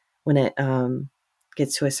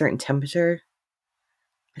gets to a certain temperature?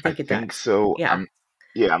 I I think it think does. so. Yeah.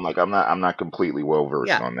 I'm not completely well versed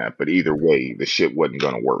Yeah. on that, but either way, the shit wasn't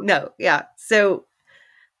gonna work. No, yeah. So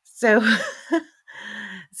so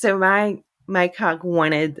my cock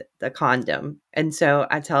wanted the condom. And so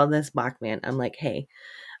I tell this black man, I'm like, "Hey,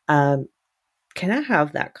 um can I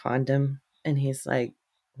have that condom?" And he's like,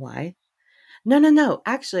 "Why?" No, no, no.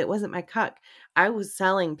 Actually, it wasn't my cuck. I was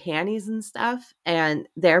selling panties and stuff, and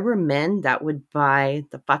there were men that would buy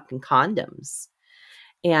the fucking condoms.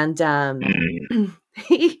 And Mm.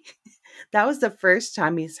 he, that was the first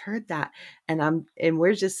time he's heard that. And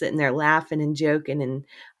we're just sitting there laughing and joking,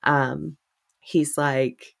 and he's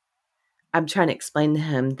like, I'm trying to explain to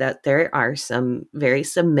him that there are some very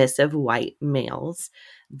submissive white males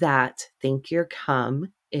that think your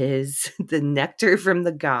cum is the nectar from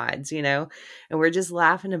the gods, you know? And we're just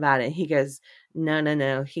laughing about it. He goes, "No, no,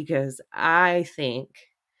 no." He goes, "I think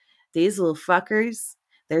these little fuckers,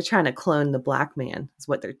 they're trying to clone the black man, is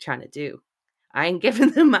what they're trying to do. I ain't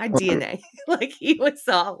giving them my DNA." Like, he was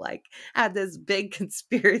all like, had this big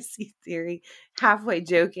conspiracy theory, halfway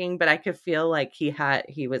joking, but I could feel like he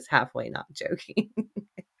was halfway not joking.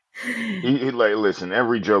 He like listen.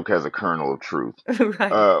 Every joke has a kernel of truth.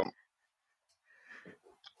 Right. Um,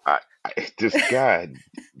 I just God,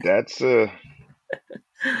 that's uh,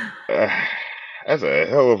 That's a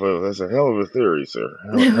hell of a theory, sir.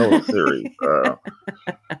 Hell of a theory.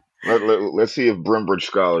 Let's see if Brimbridge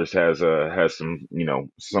Scholars has some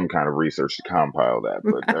some kind of research to compile that.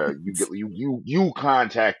 But Right. you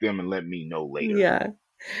contact them and let me know later. Yeah.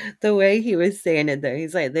 The way he was saying it though,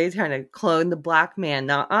 he's like, they're trying to clone the black man.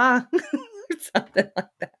 Nuh-uh. Or something like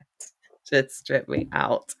that. Just strip me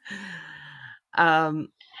out. Um,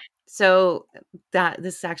 so that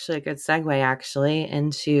this is actually a good segue actually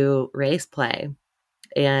into race play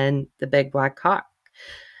and the big black cock,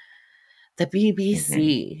 the Hmm.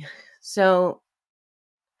 BBC. So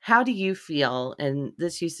how do you feel? And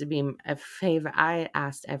this used to be a favorite. I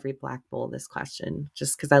asked every Black Bull this question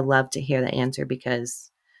just because I love to hear the answer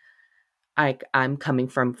because I'm coming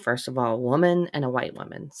from, first of all, a woman and a white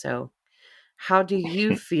woman. So how do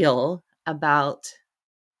you feel about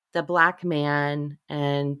the black man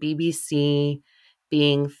and BBC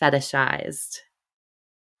being fetishized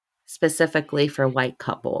specifically for white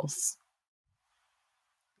couples?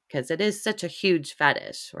 Because it is such a huge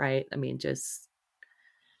fetish, right? I mean, just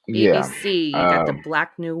Yeah. BBC, you got the Um,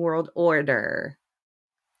 Black New World Order,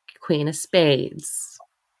 Queen of Spades.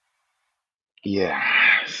 yeah.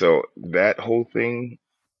 So that whole thing,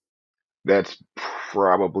 that's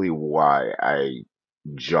probably why I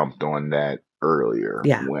jumped on that earlier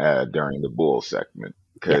Yeah. during the bull segment,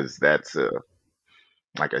 Yeah. because that's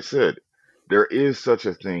like I said, there is such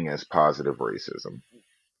a thing as positive racism.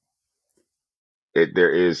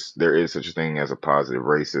 There is such a thing as a positive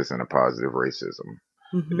racist and a positive racism.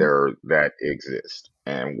 Mm-hmm. There that exist,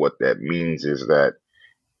 and what that means is that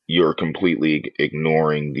you're completely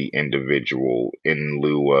ignoring the individual in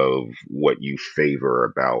lieu of what you favor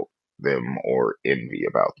about them or envy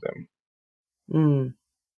about them. Mm.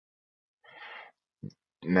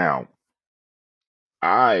 Now,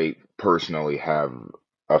 I personally have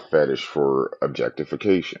a fetish for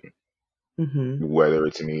objectification, Mm-hmm. whether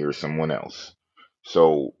it's me or someone else.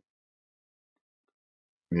 So,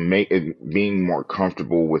 being more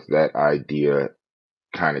comfortable with that idea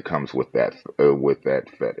kind of comes with that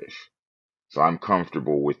fetish. So I'm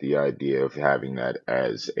comfortable with the idea of having that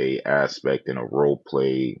as a aspect in a role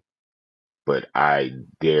play, but I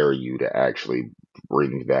dare you to actually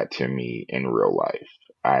bring that to me in real life.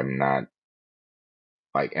 I'm not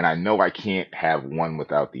like, and I know I can't have one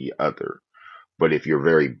without the other, but if you're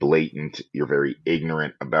very blatant, you're very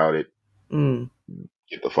ignorant about it, Mm.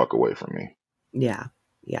 get the fuck away from me. Yeah.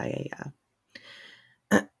 Yeah.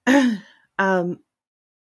 Yeah. um,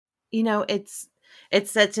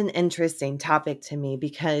 it's such an interesting topic to me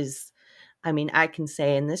because I mean, I can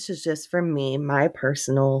say, and this is just for me, my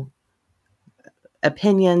personal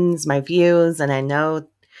opinions, my views, and I know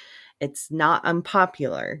it's not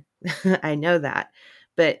unpopular. I know that.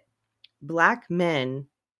 But black men,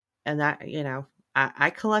 and that, I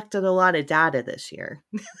collected a lot of data this year.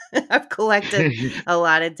 I've collected a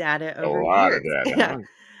lot of data A over lot of years. data, Yeah.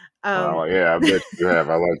 huh? Um, Well, yeah, I bet you have.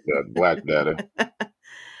 I like that black data.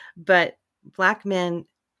 but black men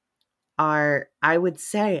are, I would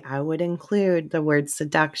say, I would include the word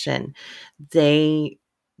seduction. They,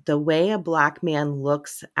 the way a black man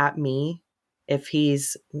looks at me, if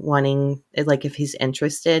he's wanting, like if he's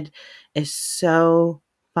interested, is so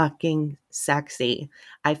fucking sexy.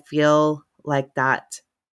 I feel like that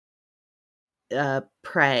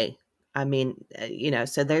prey. I mean,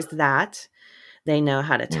 so there's that. They know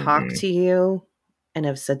how to talk Hmm. to you in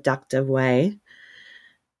a seductive way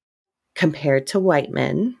compared to white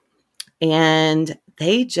men, and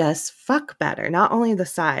they just fuck better. Not only the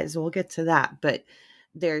size, we'll get to that, but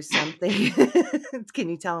there's something. Can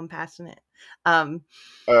you tell I'm passionate? Um,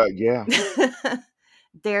 Yeah.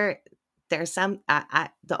 there, there's some.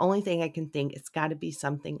 The only thing I can think, it's got to be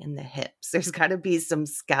something in the hips. There's got to be some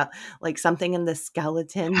like something in the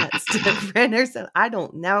skeleton that's different, or so. I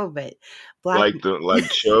don't know, but black. Like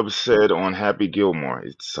Chubb said on Happy Gilmore,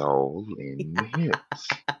 it's all in the hips.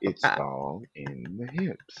 It's all in the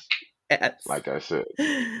hips. Yes. Like I said,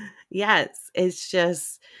 Yes, it's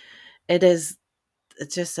just it is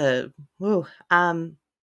it's just a woo.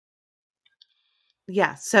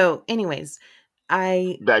 Yeah, so anyways,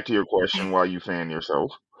 I back to your question while you fan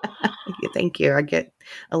yourself. yeah, thank you. I get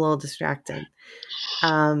a little distracted.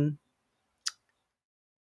 Um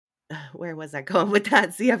where was I going with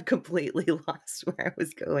that? See, I've completely lost where I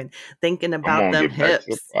was going thinking I'm about gonna them get back to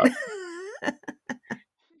the hips. plot.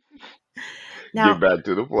 Get Now, back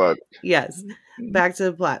to the plot. yes, back to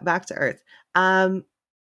the plot, back to earth. Um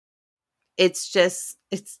it's just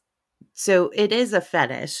it's so it is a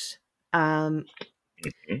fetish. Um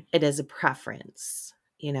Mhm. it is a preference,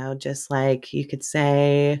 just like you could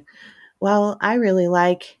say, well, I really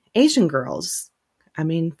like Asian girls. I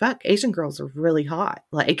mean, fuck, Asian girls are really hot.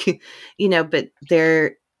 Like, but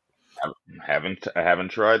they're I haven't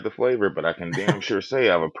tried the flavor, but I can damn sure say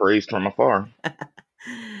I've appraised from afar.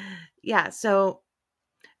 yeah. So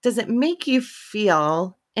does it make you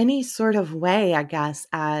feel any sort of way, I guess,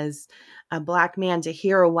 as a Black man to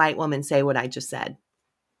hear a white woman say what I just said?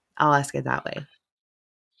 I'll ask it that way.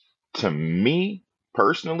 To me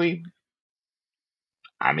personally,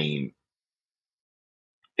 I mean,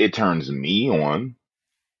 it turns me on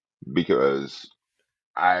because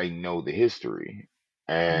I know the history,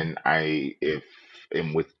 Mm. and I if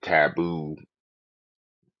and with taboo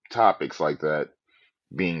topics like that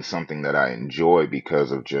being something that I enjoy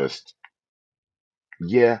because of just,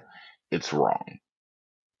 yeah, it's wrong.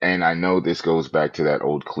 And I know this goes back to that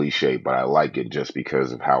old cliche, but I like it just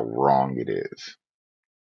because of how wrong it is.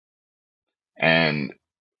 And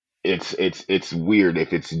it's weird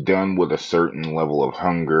if it's done with a certain level of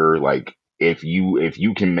hunger. Like if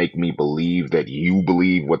you can make me believe that you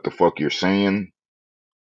believe what the fuck you're saying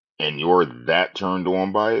and you're that turned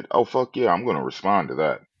on by it, oh fuck yeah, I'm gonna respond to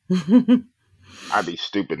that. I'd be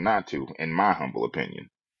stupid not to, in my humble opinion.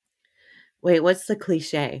 Wait, what's the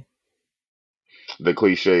cliche? The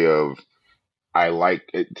cliche of I like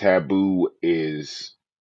it, taboo is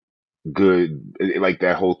good, like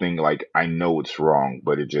that whole thing. Like I know it's wrong,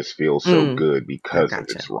 but it just feels so Mm, good I because of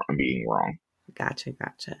gotcha. its being wrong. Gotcha.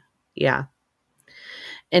 Yeah.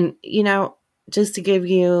 And, just to give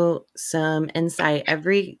you some insight,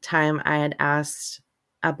 every time I had asked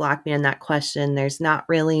a Black man that question, there's not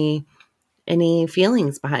really any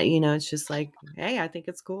feelings behind, it's just like, hey, I think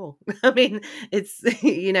it's cool. I mean, it's,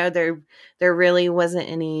 there really wasn't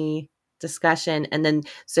any discussion. And then,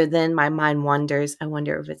 so then my mind wanders. I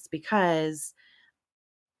wonder if it's because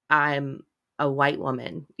I'm a white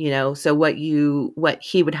woman, so what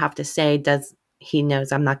he would have to say, does he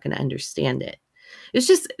knows I'm not going to understand it. It's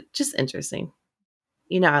just interesting.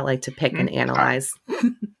 I like to pick Hmm? and analyze.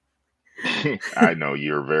 I know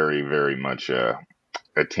you're very, very much a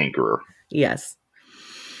tinkerer. Yes.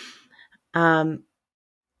 Um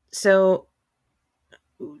so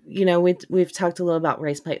we've talked a little about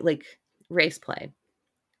race play, like race play,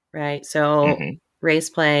 right? So Hmm. race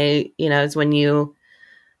play, is when you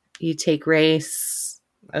take race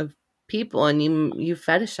of people and you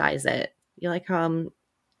fetishize it. You like how I'm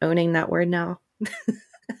owning that word now?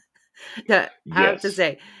 Yeah, I have to Yes.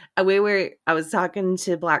 say, I was talking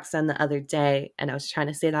to Blacksun the other day and I was trying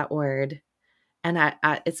to say that word, and I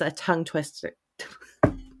it's a tongue twister.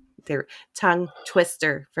 Their tongue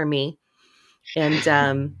twister for me. And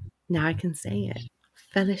now I can say it.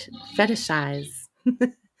 Fetishize.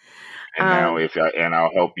 And now, um, if I and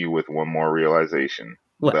I'll help you with one more realization: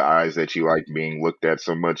 the what? eyes that you like being looked at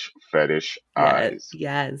so much, fetish Yeah, eyes.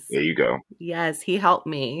 yes, There you go. yes. He helped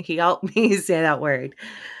me. He helped me say that word.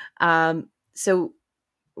 So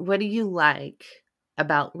what do you like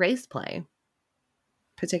about race play,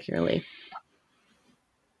 particularly?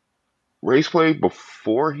 Race play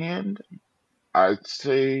beforehand, I'd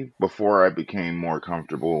say before I became more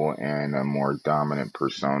comfortable and a more dominant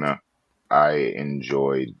persona, I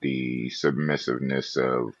enjoyed the submissiveness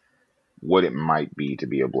of what it might be to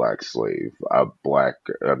be a black slave, a black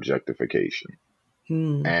objectification.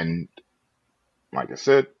 Hmm. And like I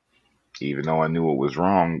said, even though I knew it was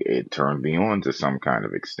wrong, it turned me on to some kind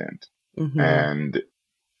of extent. Mm-hmm. And,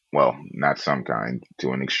 well, not some kind,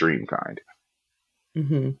 to an extreme kind.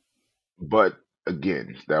 Mm-hmm. But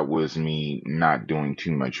again, that was me not doing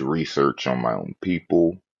too much research on my own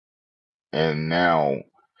people. And now,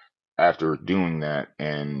 after doing that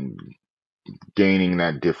and gaining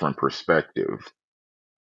that different perspective,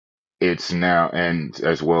 it's now, and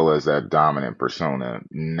as well as that dominant persona,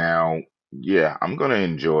 now, yeah, I'm going to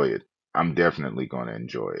enjoy it. I'm definitely going to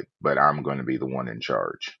enjoy it, but I'm going to be the one in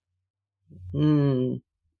charge. Mm,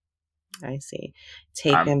 I see.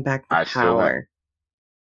 I'm, Taking back the I still have, power.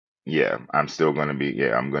 yeah, I'm still going to be,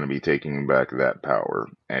 yeah, I'm going to be taking back that power,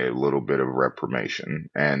 a little bit of reformation,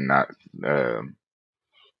 and not, um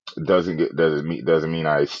doesn't mean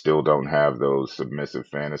I still don't have those submissive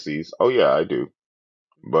fantasies. Oh yeah, I do.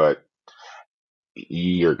 But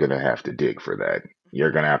you're gonna have to dig for that.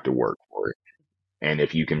 You're gonna have to work for it. And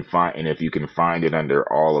if you can find it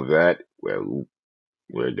under all of that, well,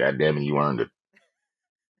 goddamn it, you earned it.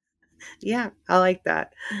 Yeah, I like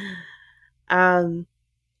that. Um,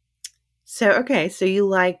 so you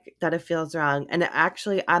like that it feels wrong. And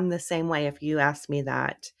actually I'm the same way. If you ask me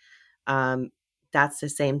that, um, that's the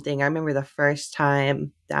same thing. I remember the first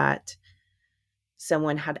time that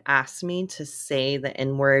someone had asked me to say the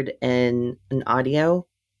N word in an audio.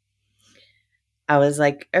 I was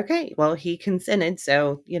like, okay, well, he consented,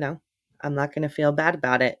 so I'm not going to feel bad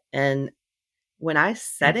about it. And when I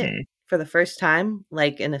said it Hmm. for the first time,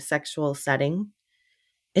 like in a sexual setting,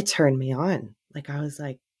 it turned me on. Like I was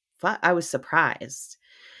like, fuck, I was surprised.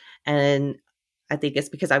 And I think it's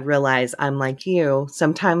because I realize I'm like you.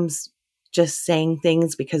 Sometimes just saying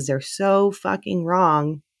things because they're so fucking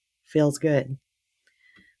wrong feels good.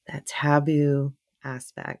 That taboo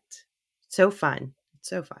aspect. So fun.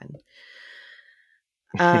 So fun.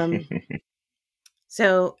 Um,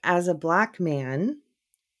 so as a Black man,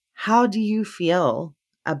 how do you feel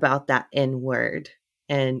about that N word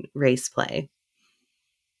and race play?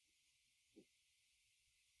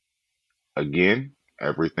 Again,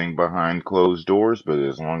 everything behind closed doors, but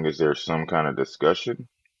as long as there's some kind of discussion,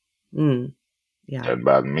 Mm, yeah. doesn't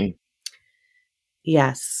bother me.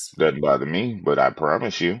 Yes. Doesn't bother me. But I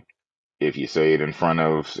promise you, if you say it in front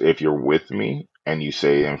of, if you're with me and you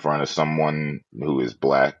say it in front of someone who is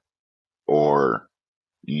black, or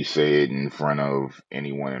you say it in front of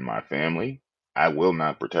anyone in my family, I will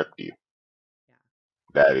not protect you.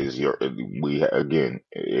 That is your, we, again,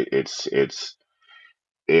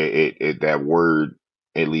 that word,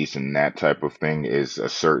 at least in that type of thing, is a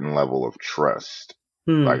certain level of trust.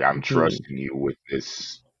 Like I'm Mm-hmm. trusting you with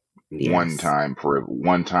this Yes.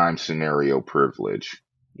 one time scenario privilege.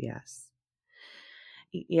 Yes.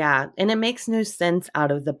 Yeah. And it makes no sense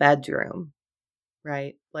out of the bedroom,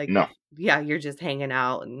 right? Like if, No. yeah, you're just hanging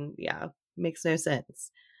out and yeah, makes no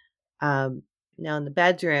sense. Um, Now in the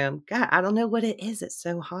bedroom, God, I don't know what it is. It's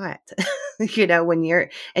so hot. When you're,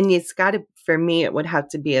 and it's got to, for me, it would have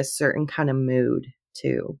to be a certain kind of mood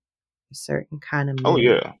too. A certain kind of Oh mood.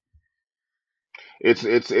 yeah. It's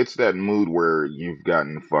that mood where you've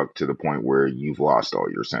gotten fucked to the point where you've lost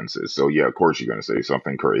all your senses. So yeah, of course you're gonna say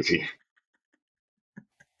something crazy.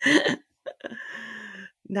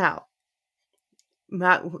 Now,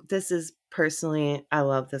 Matt, this is personally, I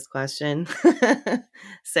love this question.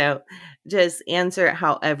 So just answer it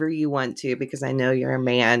however you want to, because I know you're a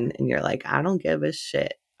man and you're like, I don't give a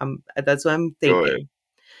shit. That's what I'm Go ahead. thinking.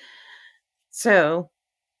 So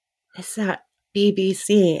it's that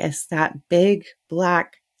BBC, it's that big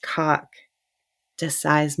black cock. Does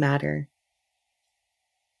size matter?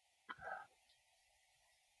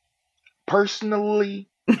 Personally,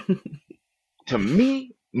 to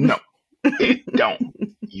me, no, it don't.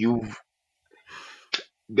 You've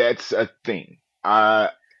That's a thing. I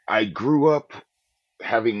grew up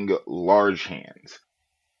having large hands.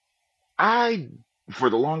 I, for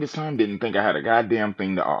the longest time, didn't think I had a goddamn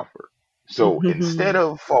thing to offer. So instead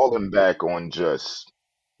of falling back on just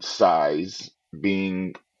size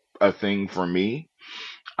being a thing for me,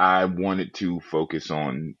 I wanted to focus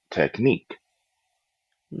on technique.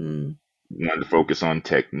 Mm, Wanted to focus on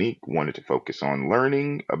technique, wanted to focus on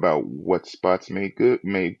learning about what spots made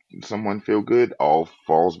someone feel good. All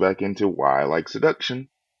falls back into why I like seduction.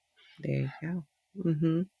 there you go.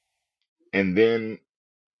 Hmm. And then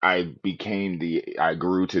I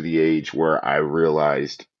grew to the age where I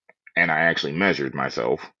realized, and I actually measured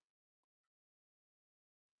myself,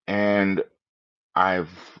 and I've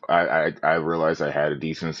I realized I had a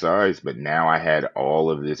decent size, but now I had all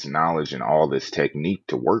of this knowledge and all this technique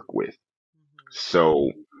to work with.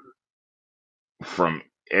 So from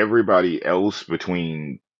everybody else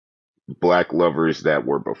between black lovers that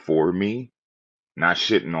were before me, not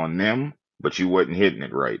shitting on them, but you wasn't hitting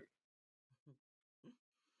it right.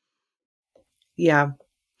 Yeah.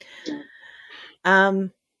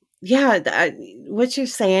 Um, yeah, what you're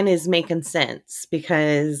saying is making sense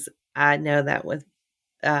because I know that with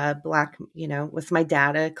black, with my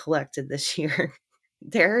data collected this year,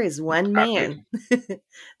 there is one I feel man.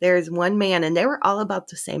 There is one man, and they were all about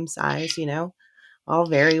the same size, all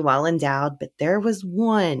very well endowed, but there was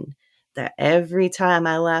one that every time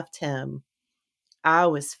I left him, I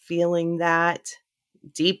was feeling that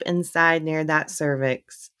deep inside near that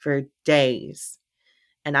cervix for days.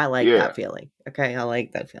 And I like that yeah. feeling. Okay. I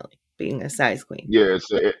like that feeling being a size queen. Yeah,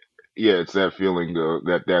 it's that feeling of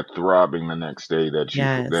that throbbing the next day that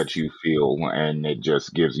Yes. you feel, and it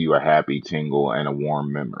just gives you a happy tingle and a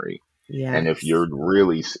warm memory. And Yes. if you're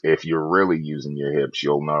really using your hips,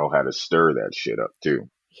 you'll know how to stir that shit up too.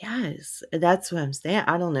 Yes. That's what I'm saying.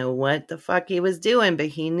 I don't know what the fuck he was doing, but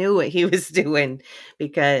he knew what he was doing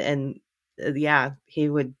and yeah, he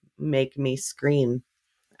would make me scream.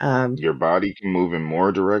 Um, Your body can move in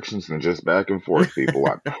more directions than just back and forth, people.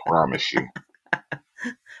 I promise you.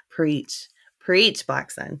 Preach, preach, Black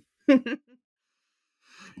Sun.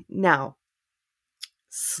 Now,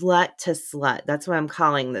 slut to slut. That's what I'm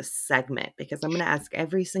calling this segment because I'm going to ask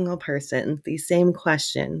every single person these same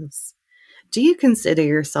questions. Do you consider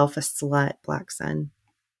yourself a slut, Black Sun?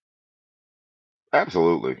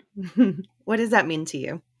 Absolutely. What does that mean to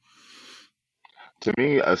you? To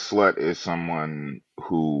me, a slut is someone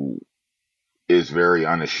who is very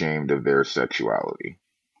unashamed of their sexuality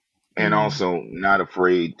and Mm, also not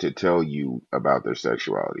afraid to tell you about their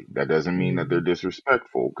sexuality. That doesn't mean that they're mm,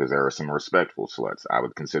 disrespectful because there are some respectful sluts. I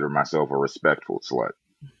would consider myself a respectful slut.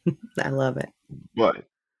 I love it.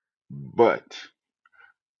 But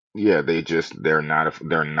yeah, they're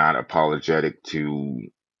not apologetic to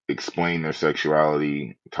explain their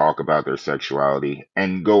sexuality, talk about their sexuality,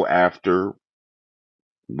 and go after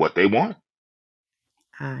what they want.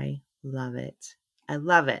 I love it. I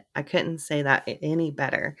love it. I couldn't say that any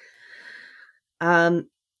better. Um,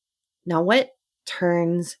 Now what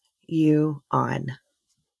turns you on?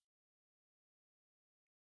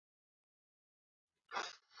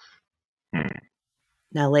 Hmm.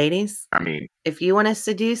 Now, ladies, I mean, if you want to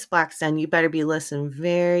seduce Blacksun, you better be listening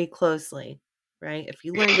very closely, right? If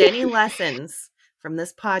you learned any lessons from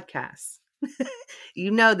this podcast,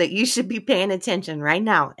 you know that you should be paying attention right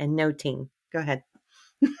now and noting. Go ahead.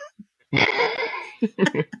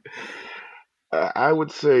 I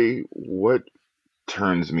would say what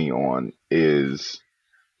turns me on is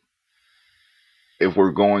if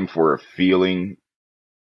we're going for a feeling,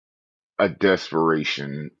 a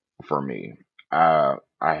desperation for me. I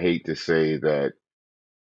hate to say that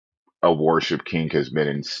a worship kink has been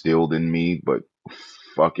instilled in me, but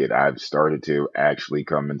fuck it, I've started to actually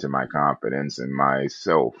come into my confidence in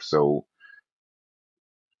myself. So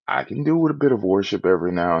I can do with a bit of worship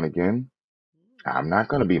every now and again. I'm not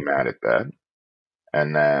going to be mad at that.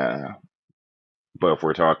 And but if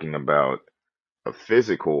we're talking about a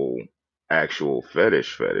physical, actual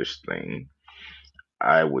fetish thing,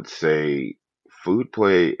 I would say food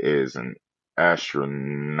play is an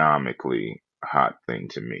astronomically hot thing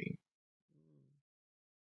to me.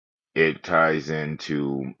 It ties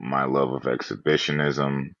into my love of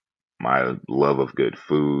exhibitionism, my love of good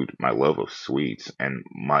food, my love of sweets, and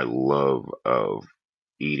my love of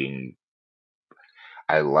eating.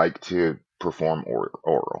 I like to perform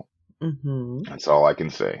oral. Mm-hmm. That's all I can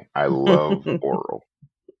say. I love oral.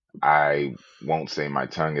 I won't say my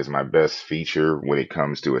tongue is my best feature when it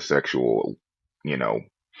comes to a sexual, you know,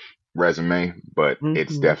 resume, but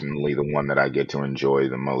it's Mm-hmm. definitely the one that I get to enjoy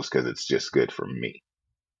the most because it's just good for me.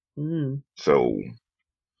 Mm. So,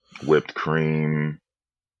 whipped cream,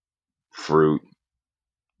 fruit,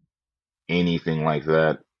 anything like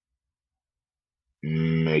that,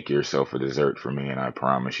 make yourself a dessert for me, and I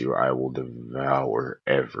promise you I will devour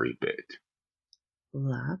every bit.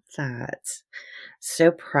 Love that.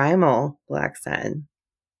 So primal, Black Sun.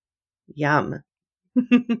 Yum.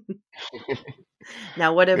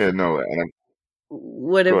 Now, Yeah, no, and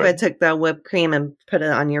what go if I ahead. took that whipped cream and put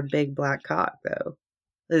it on your big black cock, though?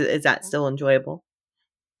 Is that still enjoyable?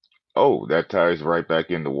 Oh, that ties right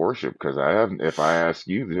back into worship because I have. If I ask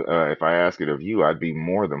you, if I ask it of you, I'd be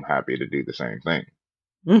more than happy to do the same thing.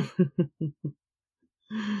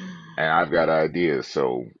 And I've got ideas,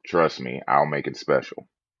 so trust me, I'll make it special.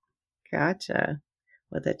 Gotcha.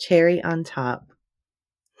 With a cherry on top.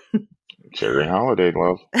 Cherry holiday,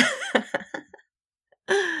 love.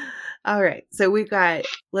 All right. So we've got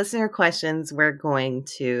listener questions we're going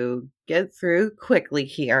to get through quickly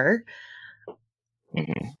here.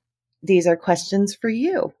 Hmm. These are questions for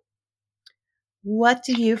you. What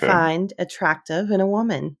do you Okay. find attractive in a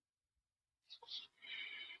woman?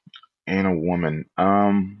 And a woman.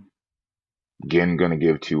 Again, gonna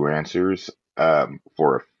give two answers.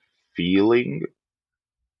 For a feeling,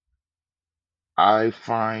 I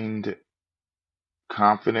find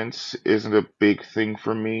confidence isn't a big thing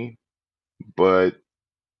for me, but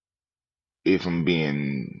if I'm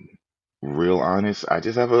being real honest, I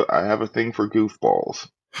have a thing for goofballs.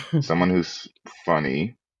 Someone who's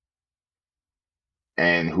funny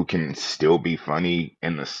and who can still be funny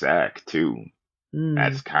in the sack too.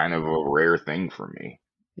 That's Mm, kind of a rare thing for me.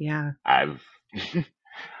 yeah. I've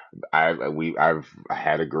I've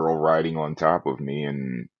had a girl riding on top of me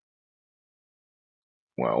and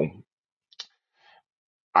well,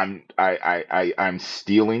 I'm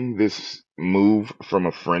stealing this move from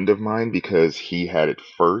a friend of mine because he had it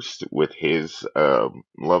first with his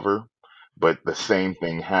lover. But the same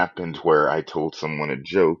thing happened where I told someone a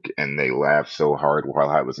joke and they laughed so hard while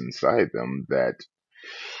I was inside them that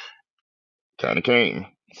kind of came.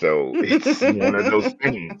 So it's one of those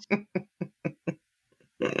things.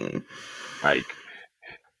 Like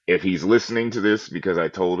if he's listening to this because I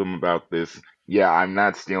told him about this, yeah, I'm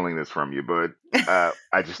not stealing this from you, but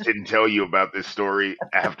I just didn't tell you about this story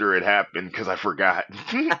after it happened because I forgot.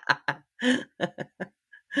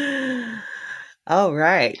 All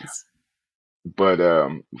right. But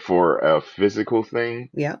for a physical thing,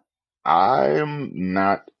 Yeah. I'm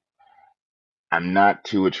not I'm not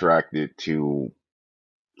too attracted to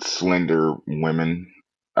slender women.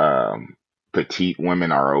 Um, Petite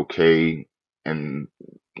women are okay, and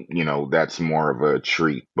that's more of a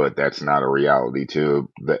treat, but that's not a reality to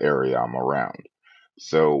the area I'm around.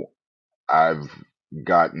 So I've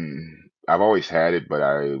I've always had it, but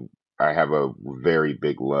I have a very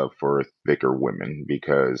big love for thicker women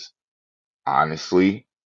because honestly,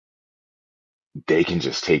 they can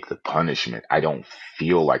just take the punishment. I don't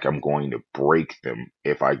feel like I'm going to break them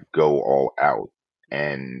if I go all out.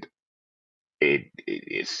 And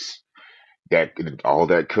it's that all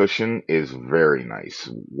that cushion is very nice,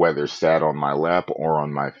 whether sat on my lap or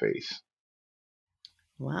on my face.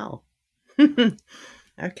 Wow.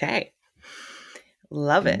 Okay.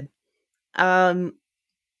 Love it. Mhm. Um,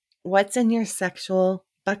 what's in your sexual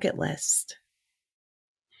bucket list?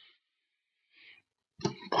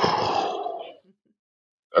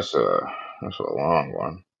 That's a long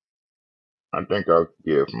one. I think I'll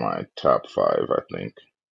give my top five. I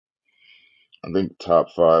think top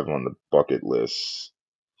five on the bucket list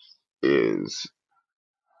is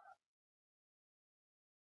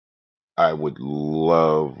I would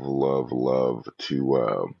love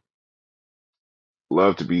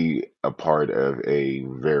to be a part of a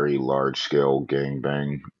very large scale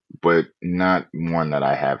gangbang, but not one that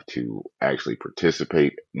I have to actually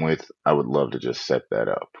participate with. I would love to just set that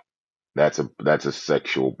up. That's a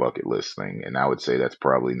sexual bucket list thing, and I would say that's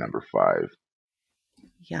probably number five.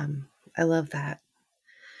 Yum. I love that.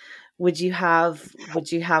 Would you have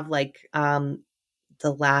like the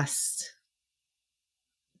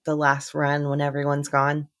last run when everyone's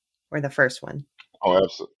gone or the first one? Oh,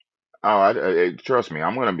 absolutely. Oh, trust me,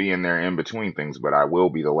 I'm gonna be in there in between things, but I will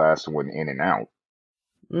be the last one in and out.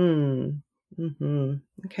 Mm. Mhm.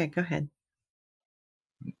 Okay, go ahead.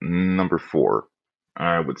 Number four,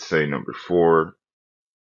 I would say number four.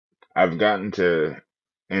 I've gotten to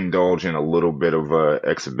indulge in a little bit of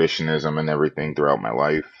exhibitionism and everything throughout my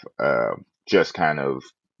life. Just kind of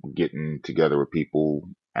getting together with people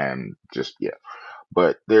and just, yeah.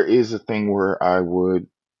 But there is a thing where I would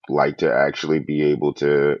like to actually be able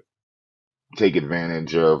to take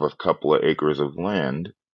advantage of a couple of acres of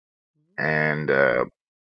land and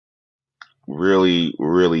really,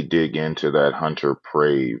 really dig into that hunter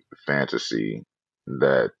prey fantasy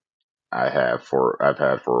that I've had for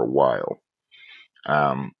a while.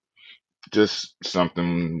 Um, just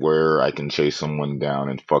something where I can chase someone down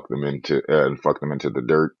and fuck them into the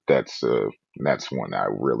dirt. That's one I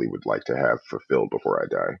really would like to have fulfilled before I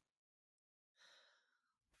die.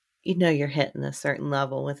 You know you're hitting a certain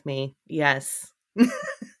level with me. Yes.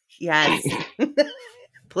 Yes.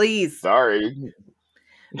 Please Sorry.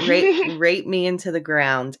 rate me into the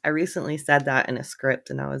ground. I recently said that in a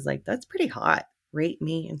script and I was like, that's pretty hot. Rate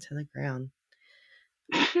me into the ground.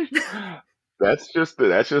 That's just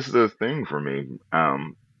the thing for me.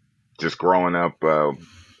 Just growing up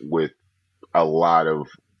with a lot of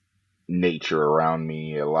nature around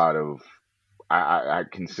me, a lot of I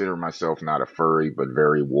consider myself not a furry, but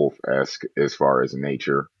very wolf esque as far as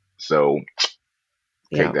nature. So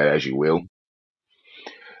take Yeah. that as you will.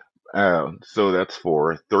 So that's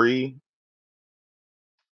four. Three,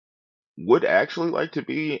 would actually like to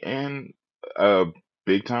be in a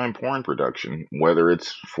big time porn production, whether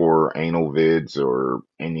it's for anal vids or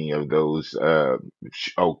any of those.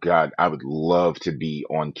 Oh God, I would love to be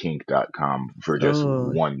on kink.com for just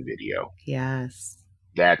Oh, one video. yes.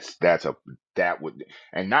 That's a that would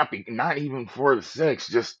and not even for the sex,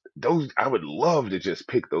 just those I would love to just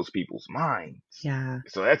pick those people's minds. Yeah.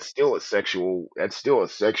 So that's still a sexual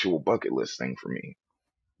bucket list thing for me.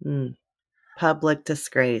 Mm. Public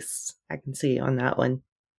disgrace. I can see you on that one.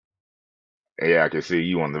 Yeah, I can see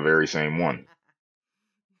you on the very same one.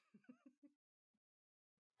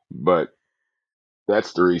 But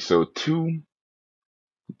that's three. So two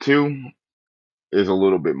is a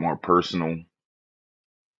little bit more personal,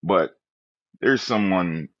 but there's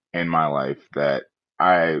someone in my life that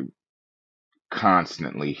I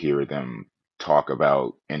constantly hear them talk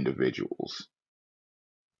about individuals.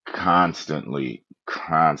 Constantly.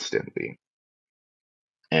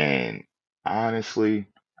 And honestly,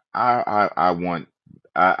 I want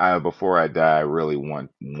I before I die, I really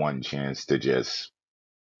want one chance to just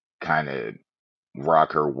kind of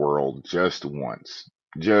rock her world just once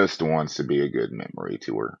to be a good memory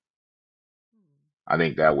to her. I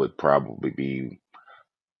think that would probably be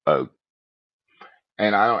a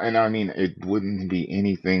and I mean it wouldn't be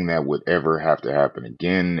anything that would ever have to happen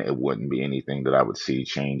again. It wouldn't be anything that I would see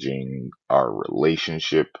changing our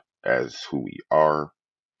relationship as who we are.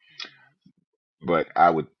 But I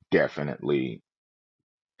would definitely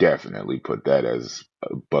put that as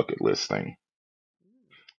a bucket list thing.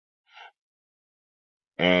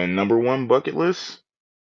 And number one bucket list,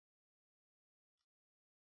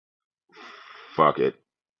 fuck it.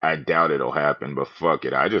 I doubt it'll happen, but fuck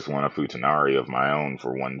it. I just want a futanari of my own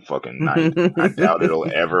for one fucking night. I doubt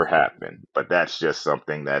it'll ever happen, but that's just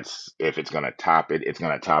something that's, if it's gonna top it, it's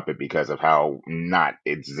gonna top it because of how not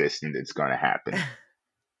existent it's gonna happen.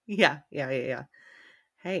 Yeah.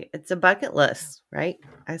 Hey, it's a bucket list, right?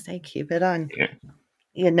 I say keep it on. Yeah,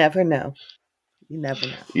 You never know. You never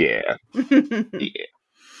yeah, know. yeah.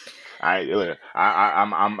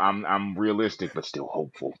 I'm realistic, but still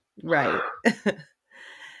hopeful. Right.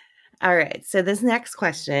 All right. So this next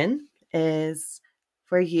question is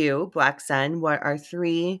for you, Black Sun. What are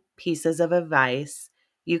three pieces of advice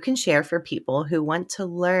you can share for people who want to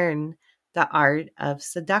learn the art of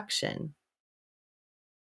seduction?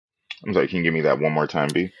 I'm sorry, can you give me that one more time,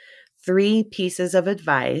 B? Three pieces of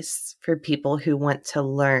advice for people who want to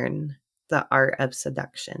learn the art of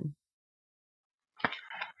seduction.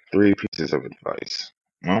 Three pieces of advice.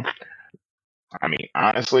 Well, I mean,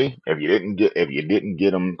 honestly, if you didn't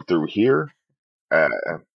get them through here, uh,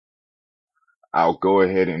 I'll go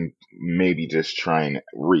ahead and maybe just try and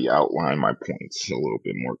re-outline my points a little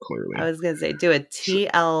bit more I clearly. was going to say, do a So,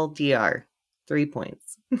 TLDR, 3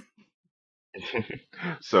 points.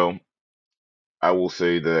 so I will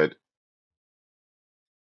say that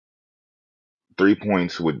 3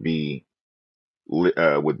 points would be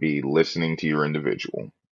listening to your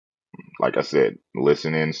individual. Like I said,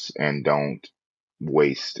 listen in and don't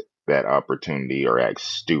waste that opportunity or act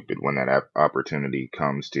stupid when that opportunity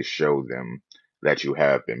comes to show them that you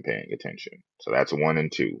have been paying attention. So that's one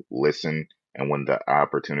and two. Listen, and when the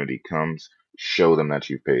opportunity comes, show them that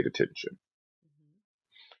you've paid attention,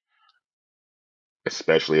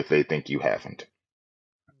 especially if they think you haven't.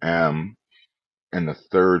 Um, and the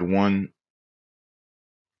third one,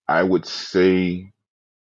 I would say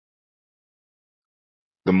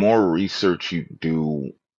the more research you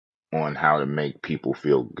do on how to make people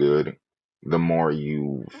feel good, the more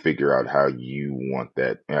you figure out how you want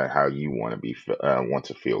to want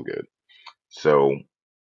to feel good. So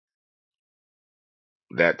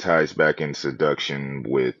that ties back in seduction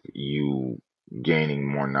with you gaining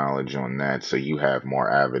more knowledge on that, so you have more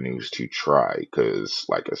avenues to try. Because,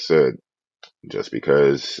 like I said, just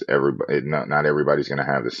because not everybody's going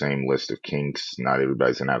to have the same list of kinks, not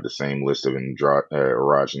everybody's going to have the same list of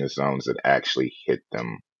erogenous zones that actually hit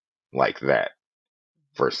them like that.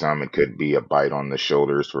 For some, it could be a bite on the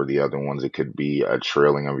shoulders. For the other ones, it could be a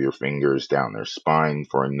trailing of your fingers down their spine.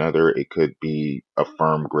 For another, it could be a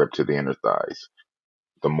firm grip to the inner thighs.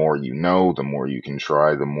 The more you know, the more you can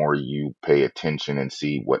try, the more you pay attention and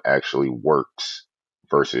see what actually works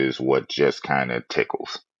versus what just kind of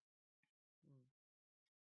tickles.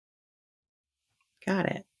 Got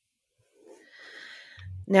it.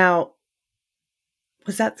 Now,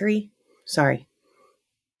 was that three? Sorry.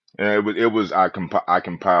 I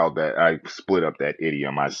compiled that. I split up that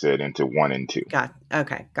idiom I said into one and two.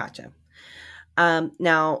 Gotcha.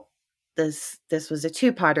 Now this was a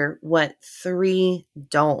two-parter. What three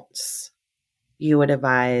don'ts you would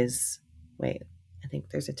advise? Wait, I think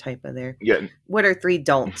there's a typo there. Yeah, What are three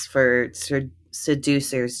don'ts for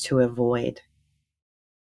seducers to avoid?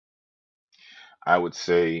 I would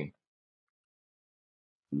say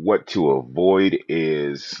what to avoid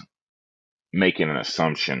is making an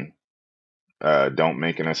assumption. Don't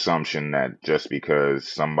make an assumption that just because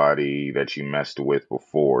somebody that you messed with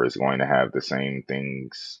before is going to have the same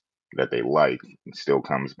things that they like, it still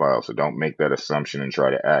comes by. So don't make that assumption and try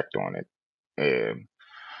to act on it. Uh,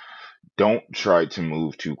 don't try to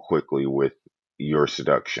move too quickly with your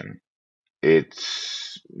seduction. It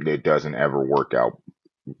doesn't ever work out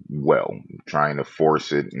well. Trying to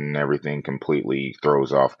force it and everything completely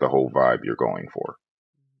throws off the whole vibe you're going for.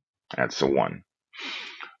 That's the one.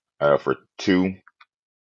 For two,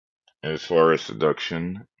 as far as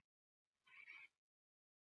seduction,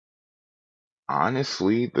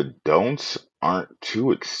 honestly, the don'ts aren't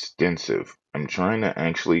too extensive. I'm trying to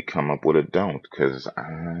actually come up with a don't because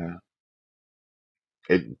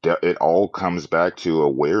it all comes back to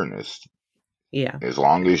awareness. Yeah. As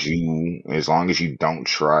long as you don't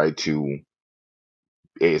try to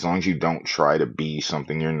be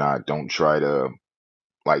something you're not, don't try to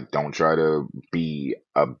be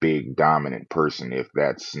a big dominant person if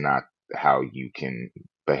that's not how you can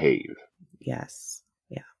behave. Yes.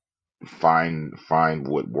 Yeah. Find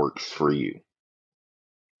what works for you.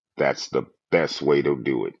 That's the best way to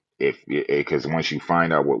do it. if because once you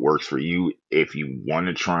find out what works for you, if you want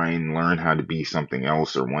to try and learn how to be something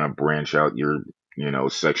else or want to branch out your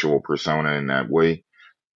sexual persona in that way,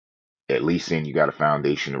 at least then you got a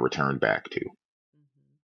foundation to return back to. Mhm.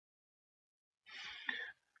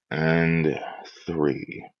 And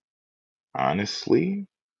three, honestly,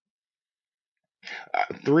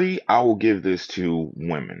 three, I will give this to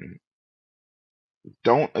women.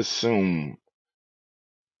 Don't assume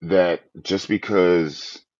that just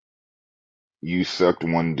because you sucked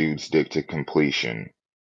one dude's dick to completion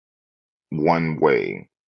one way,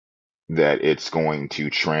 that it's going to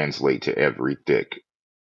translate to every dick,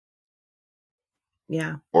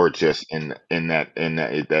 Yeah. or just and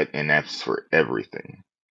that's for everything.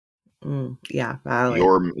 Yeah. Valid.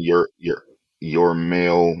 Your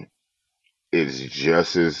male is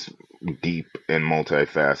just as deep and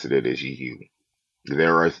multifaceted as you.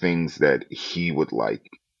 There are things that he would like,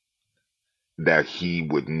 that he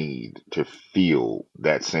would need to feel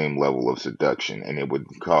that same level of seduction, and it would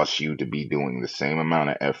cost you to be doing the same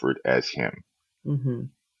amount of effort as him. Mm-hmm.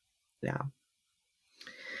 Yeah.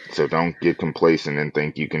 So don't get complacent and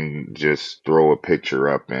think you can just throw a picture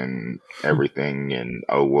up and everything and,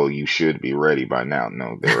 oh well, you should be ready by now.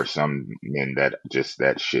 No, there are some men that just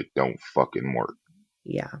that shit don't fucking work.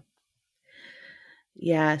 Yeah.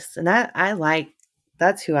 Yes. And I like,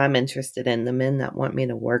 that's who I'm interested in, the men that want me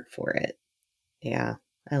to work for it. Yeah.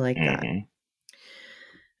 I like that. Hmm.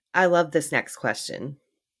 I love this next question.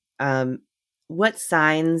 Um, what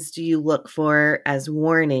signs do you look for as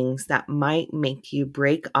warnings that might make you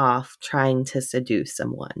break off trying to seduce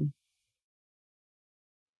someone?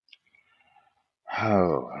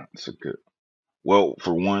 Oh, that's a good. Well,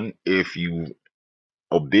 for one, if you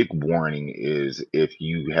a big warning is if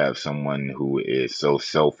you have someone who is so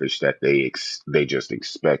selfish that they just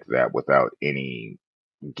expect that without any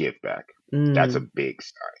give back. That's a Mm, big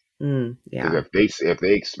sign. Because yeah. if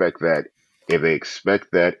they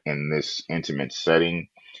expect that in this intimate setting,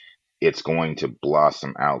 it's going to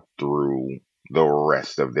blossom out through the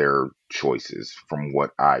rest of their choices from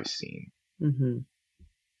what I've seen. Hmm.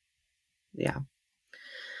 Yeah.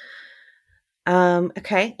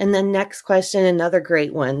 Okay. And then next question, another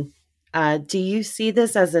great one. Do you see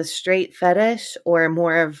this as a straight fetish or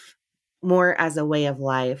more as a way of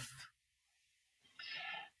life?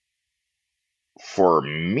 For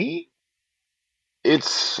me,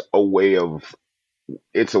 it's a way of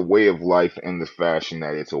it's a way of life in the fashion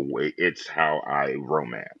that it's how I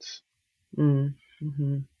romance. Mm,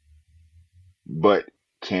 hmm. But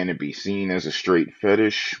can it be seen as a straight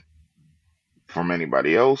fetish from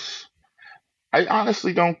anybody else? I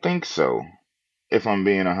honestly don't think so, if I'm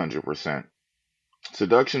being 100%.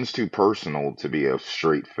 Seduction's too personal to be a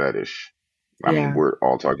straight fetish. I mean, Yeah. we're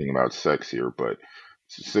all talking about sex here, but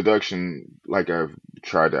seduction, like I've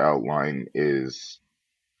tried to outline, is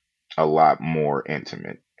a lot more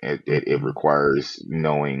intimate. It Hmm. requires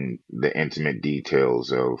knowing the intimate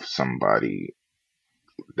details of somebody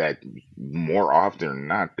that more often than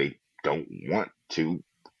not they don't want to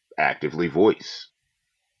actively voice.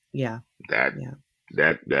 Yeah. That Yeah.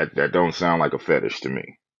 that don't sound like a fetish to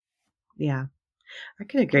me. Yeah. I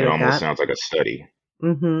can agree It with almost that. sounds like a study.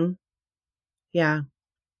 Hmm. Yeah.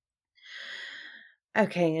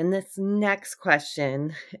 Okay. And this next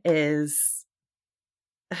question is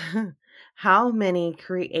how many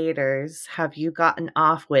creators have you gotten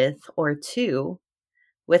off with or two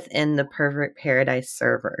within the Pervert Paradise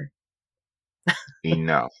server?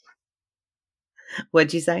 Enough.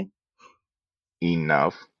 What'd you say?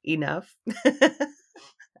 Enough. Enough.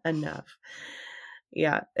 Enough.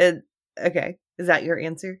 Yeah. Okay. Is that your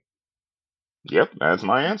answer? Yep, that's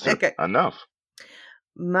my answer. Okay. Enough.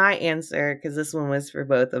 My answer, because this one was for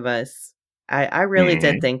both of us, I really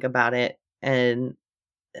did Hmm. think about it. And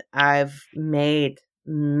I've made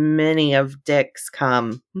many of dicks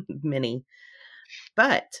come, many.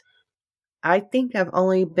 But I think I've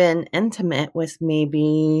only been intimate with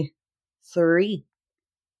maybe three,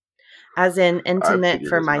 as in I intimate figured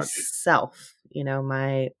for as much. myself,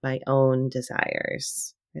 my own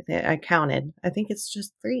desires. I counted. I think it's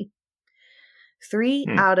just three. Three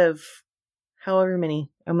Hmm. out of however many,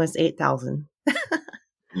 almost 8,000.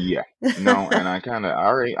 Yeah. No, and I kind of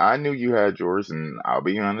already I knew you had yours, and I'll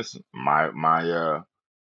be honest, my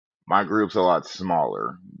group's a lot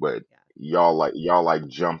smaller, but Yeah. y'all like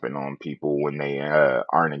jumping on people when they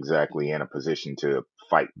aren't exactly in a position to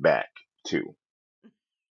fight back too.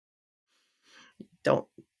 Don't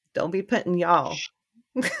don't be putting y'all.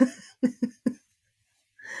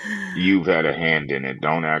 You've had a hand in it.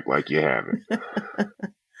 Don't act like you haven't.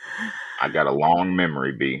 I got a long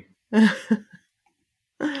memory, B.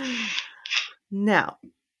 Now,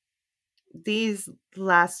 These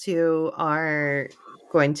last two are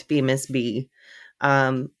going to be Miss B.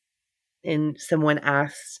 Um, and someone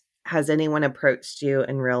asked, has anyone approached you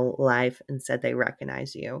in real life and said they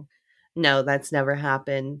recognize you? No, that's never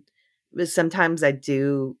happened. But sometimes I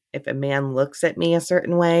do, if a man looks at me a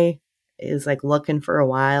certain way, is like looking for a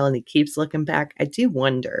while and he keeps looking back, I do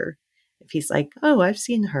wonder if he's like, oh, I've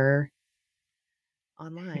seen her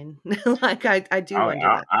online. Like I do I'll wonder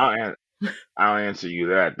I'll that. I'll, I'll answer you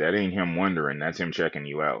that. That ain't him wondering. That's him checking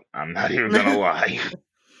you out. I'm not even gonna lie.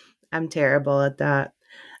 I'm terrible at that.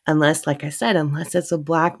 Unless, like I said, unless it's a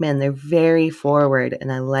black man, they're very forward,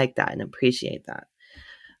 and I like that and appreciate that.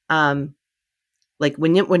 Um, like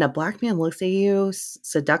when a black man looks at you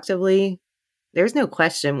seductively, there's no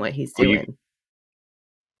question what he's Well, doing.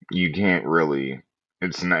 you can't really.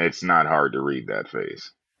 It's not hard to read that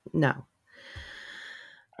face. No.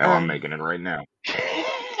 Hell, I'm Um, making it right now.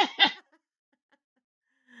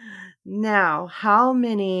 Now, how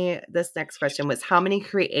many? This next question was: how many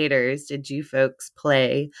creators did you folks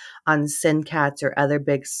play on Syncats or other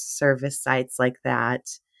big service sites like that?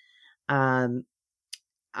 Um,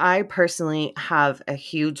 I personally have a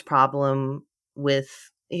huge problem with,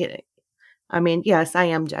 I mean, yes, I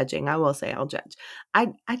am judging. I will say I'll judge. I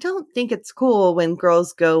don't think it's cool when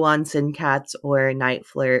girls go on Syncats or Night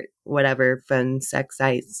Flirt, whatever phone sex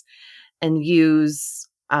sites, and use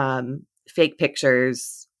fake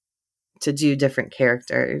pictures to do different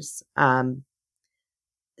characters. But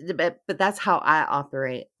that's how I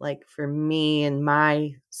operate. Like for me and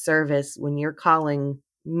my service, when you're calling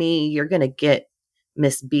me, you're gonna get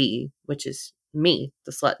Miss B, which is me,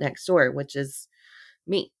 the slut next door, which is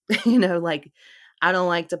me. Like I don't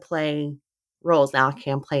like to play roles. Now I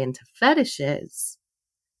can play into fetishes,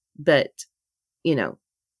 but you know,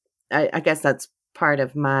 I guess that's part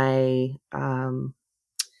of my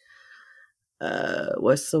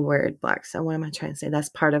what's the word, Blacksun? What am I trying to say? That's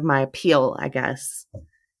part of my appeal, I guess.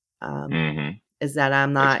 Um, Mm-hmm. is that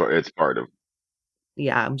I'm It's not, it's part of.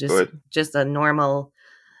 yeah, I'm Go ahead. just a normal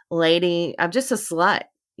lady. I'm just a slut,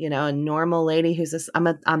 a normal lady I'm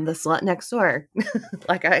the slut next door,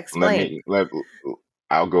 like I Let explained. me let.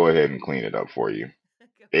 I'll go ahead and clean it up for you.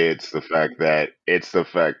 It's the fact that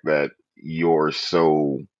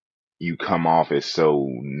you come off as so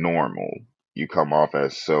normal. You come off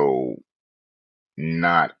as so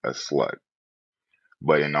not a slut.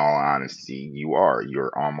 But in all honesty, you are.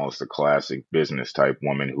 You're almost a classic business type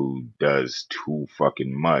woman who does too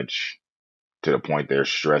fucking much to the point they're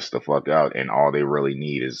stressed the fuck out and all they really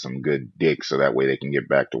need is some good dick so that way they can get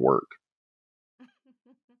back to work.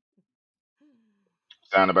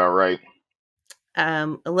 Sound about right? A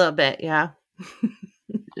little bit, yeah.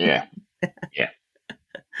 Yeah. Yeah.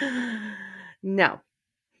 No.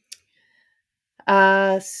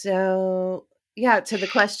 So yeah, to the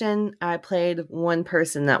question, I played one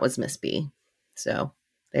person that was Miss B. So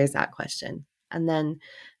there's that question. And then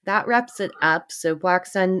that wraps it up. So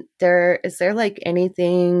Blacksun, is there like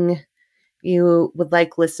anything you would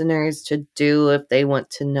like listeners to do if they want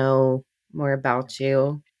to know more about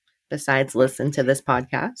you besides listen to this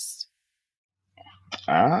podcast?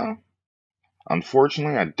 Uh,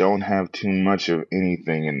 Unfortunately, I don't have too much of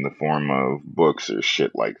anything in the form of books or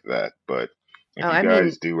shit like that. But if Oh, you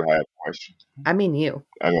guys do have questions, I mean you.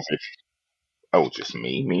 I'm gonna say, oh, just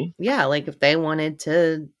me. Yeah, like if they wanted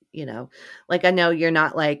to, like I know you're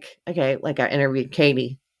not like, okay, like I interviewed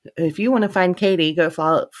Katie. If you want to find Katie, go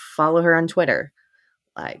follow her on Twitter.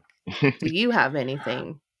 Like, do you have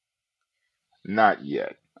anything? Not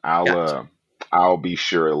yet. I'll Gotcha. uh, I'll be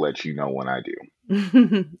sure to let you know when I do.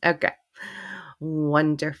 Okay.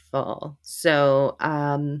 Wonderful. So,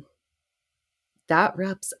 that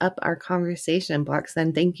wraps up our conversation,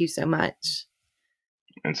 Blackson. Thank you so much.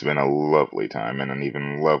 It's been a lovely time and an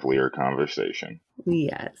even lovelier conversation.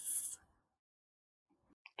 Yes.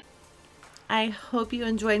 I hope you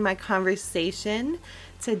enjoyed my conversation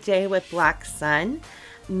today with Blacksun.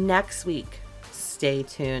 Next week, stay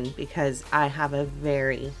tuned because I have a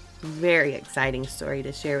very, very exciting story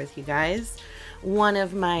to share with you guys. One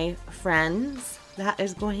of my friends that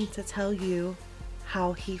is going to tell you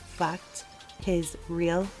how he fucked his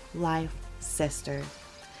real life sister.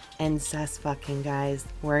 Incest fucking, guys.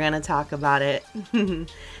 We're going to talk about it.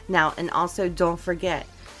 Now, and also don't forget,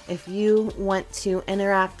 if you want to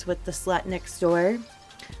interact with the slut next door,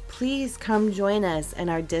 please come join us in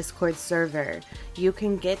our Discord server. You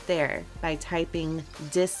can get there by typing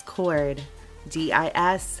Discord,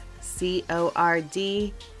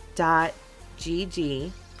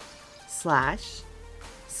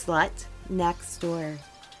 discord.gg/slut next door.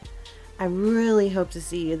 I really hope to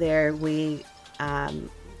see you there. We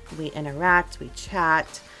interact, we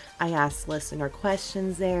chat. I ask listener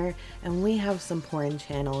questions there, and we have some porn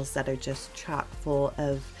channels that are just chock full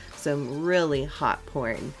of some really hot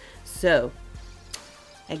porn. So,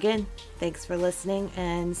 again, thanks for listening,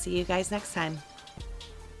 and see you guys next time.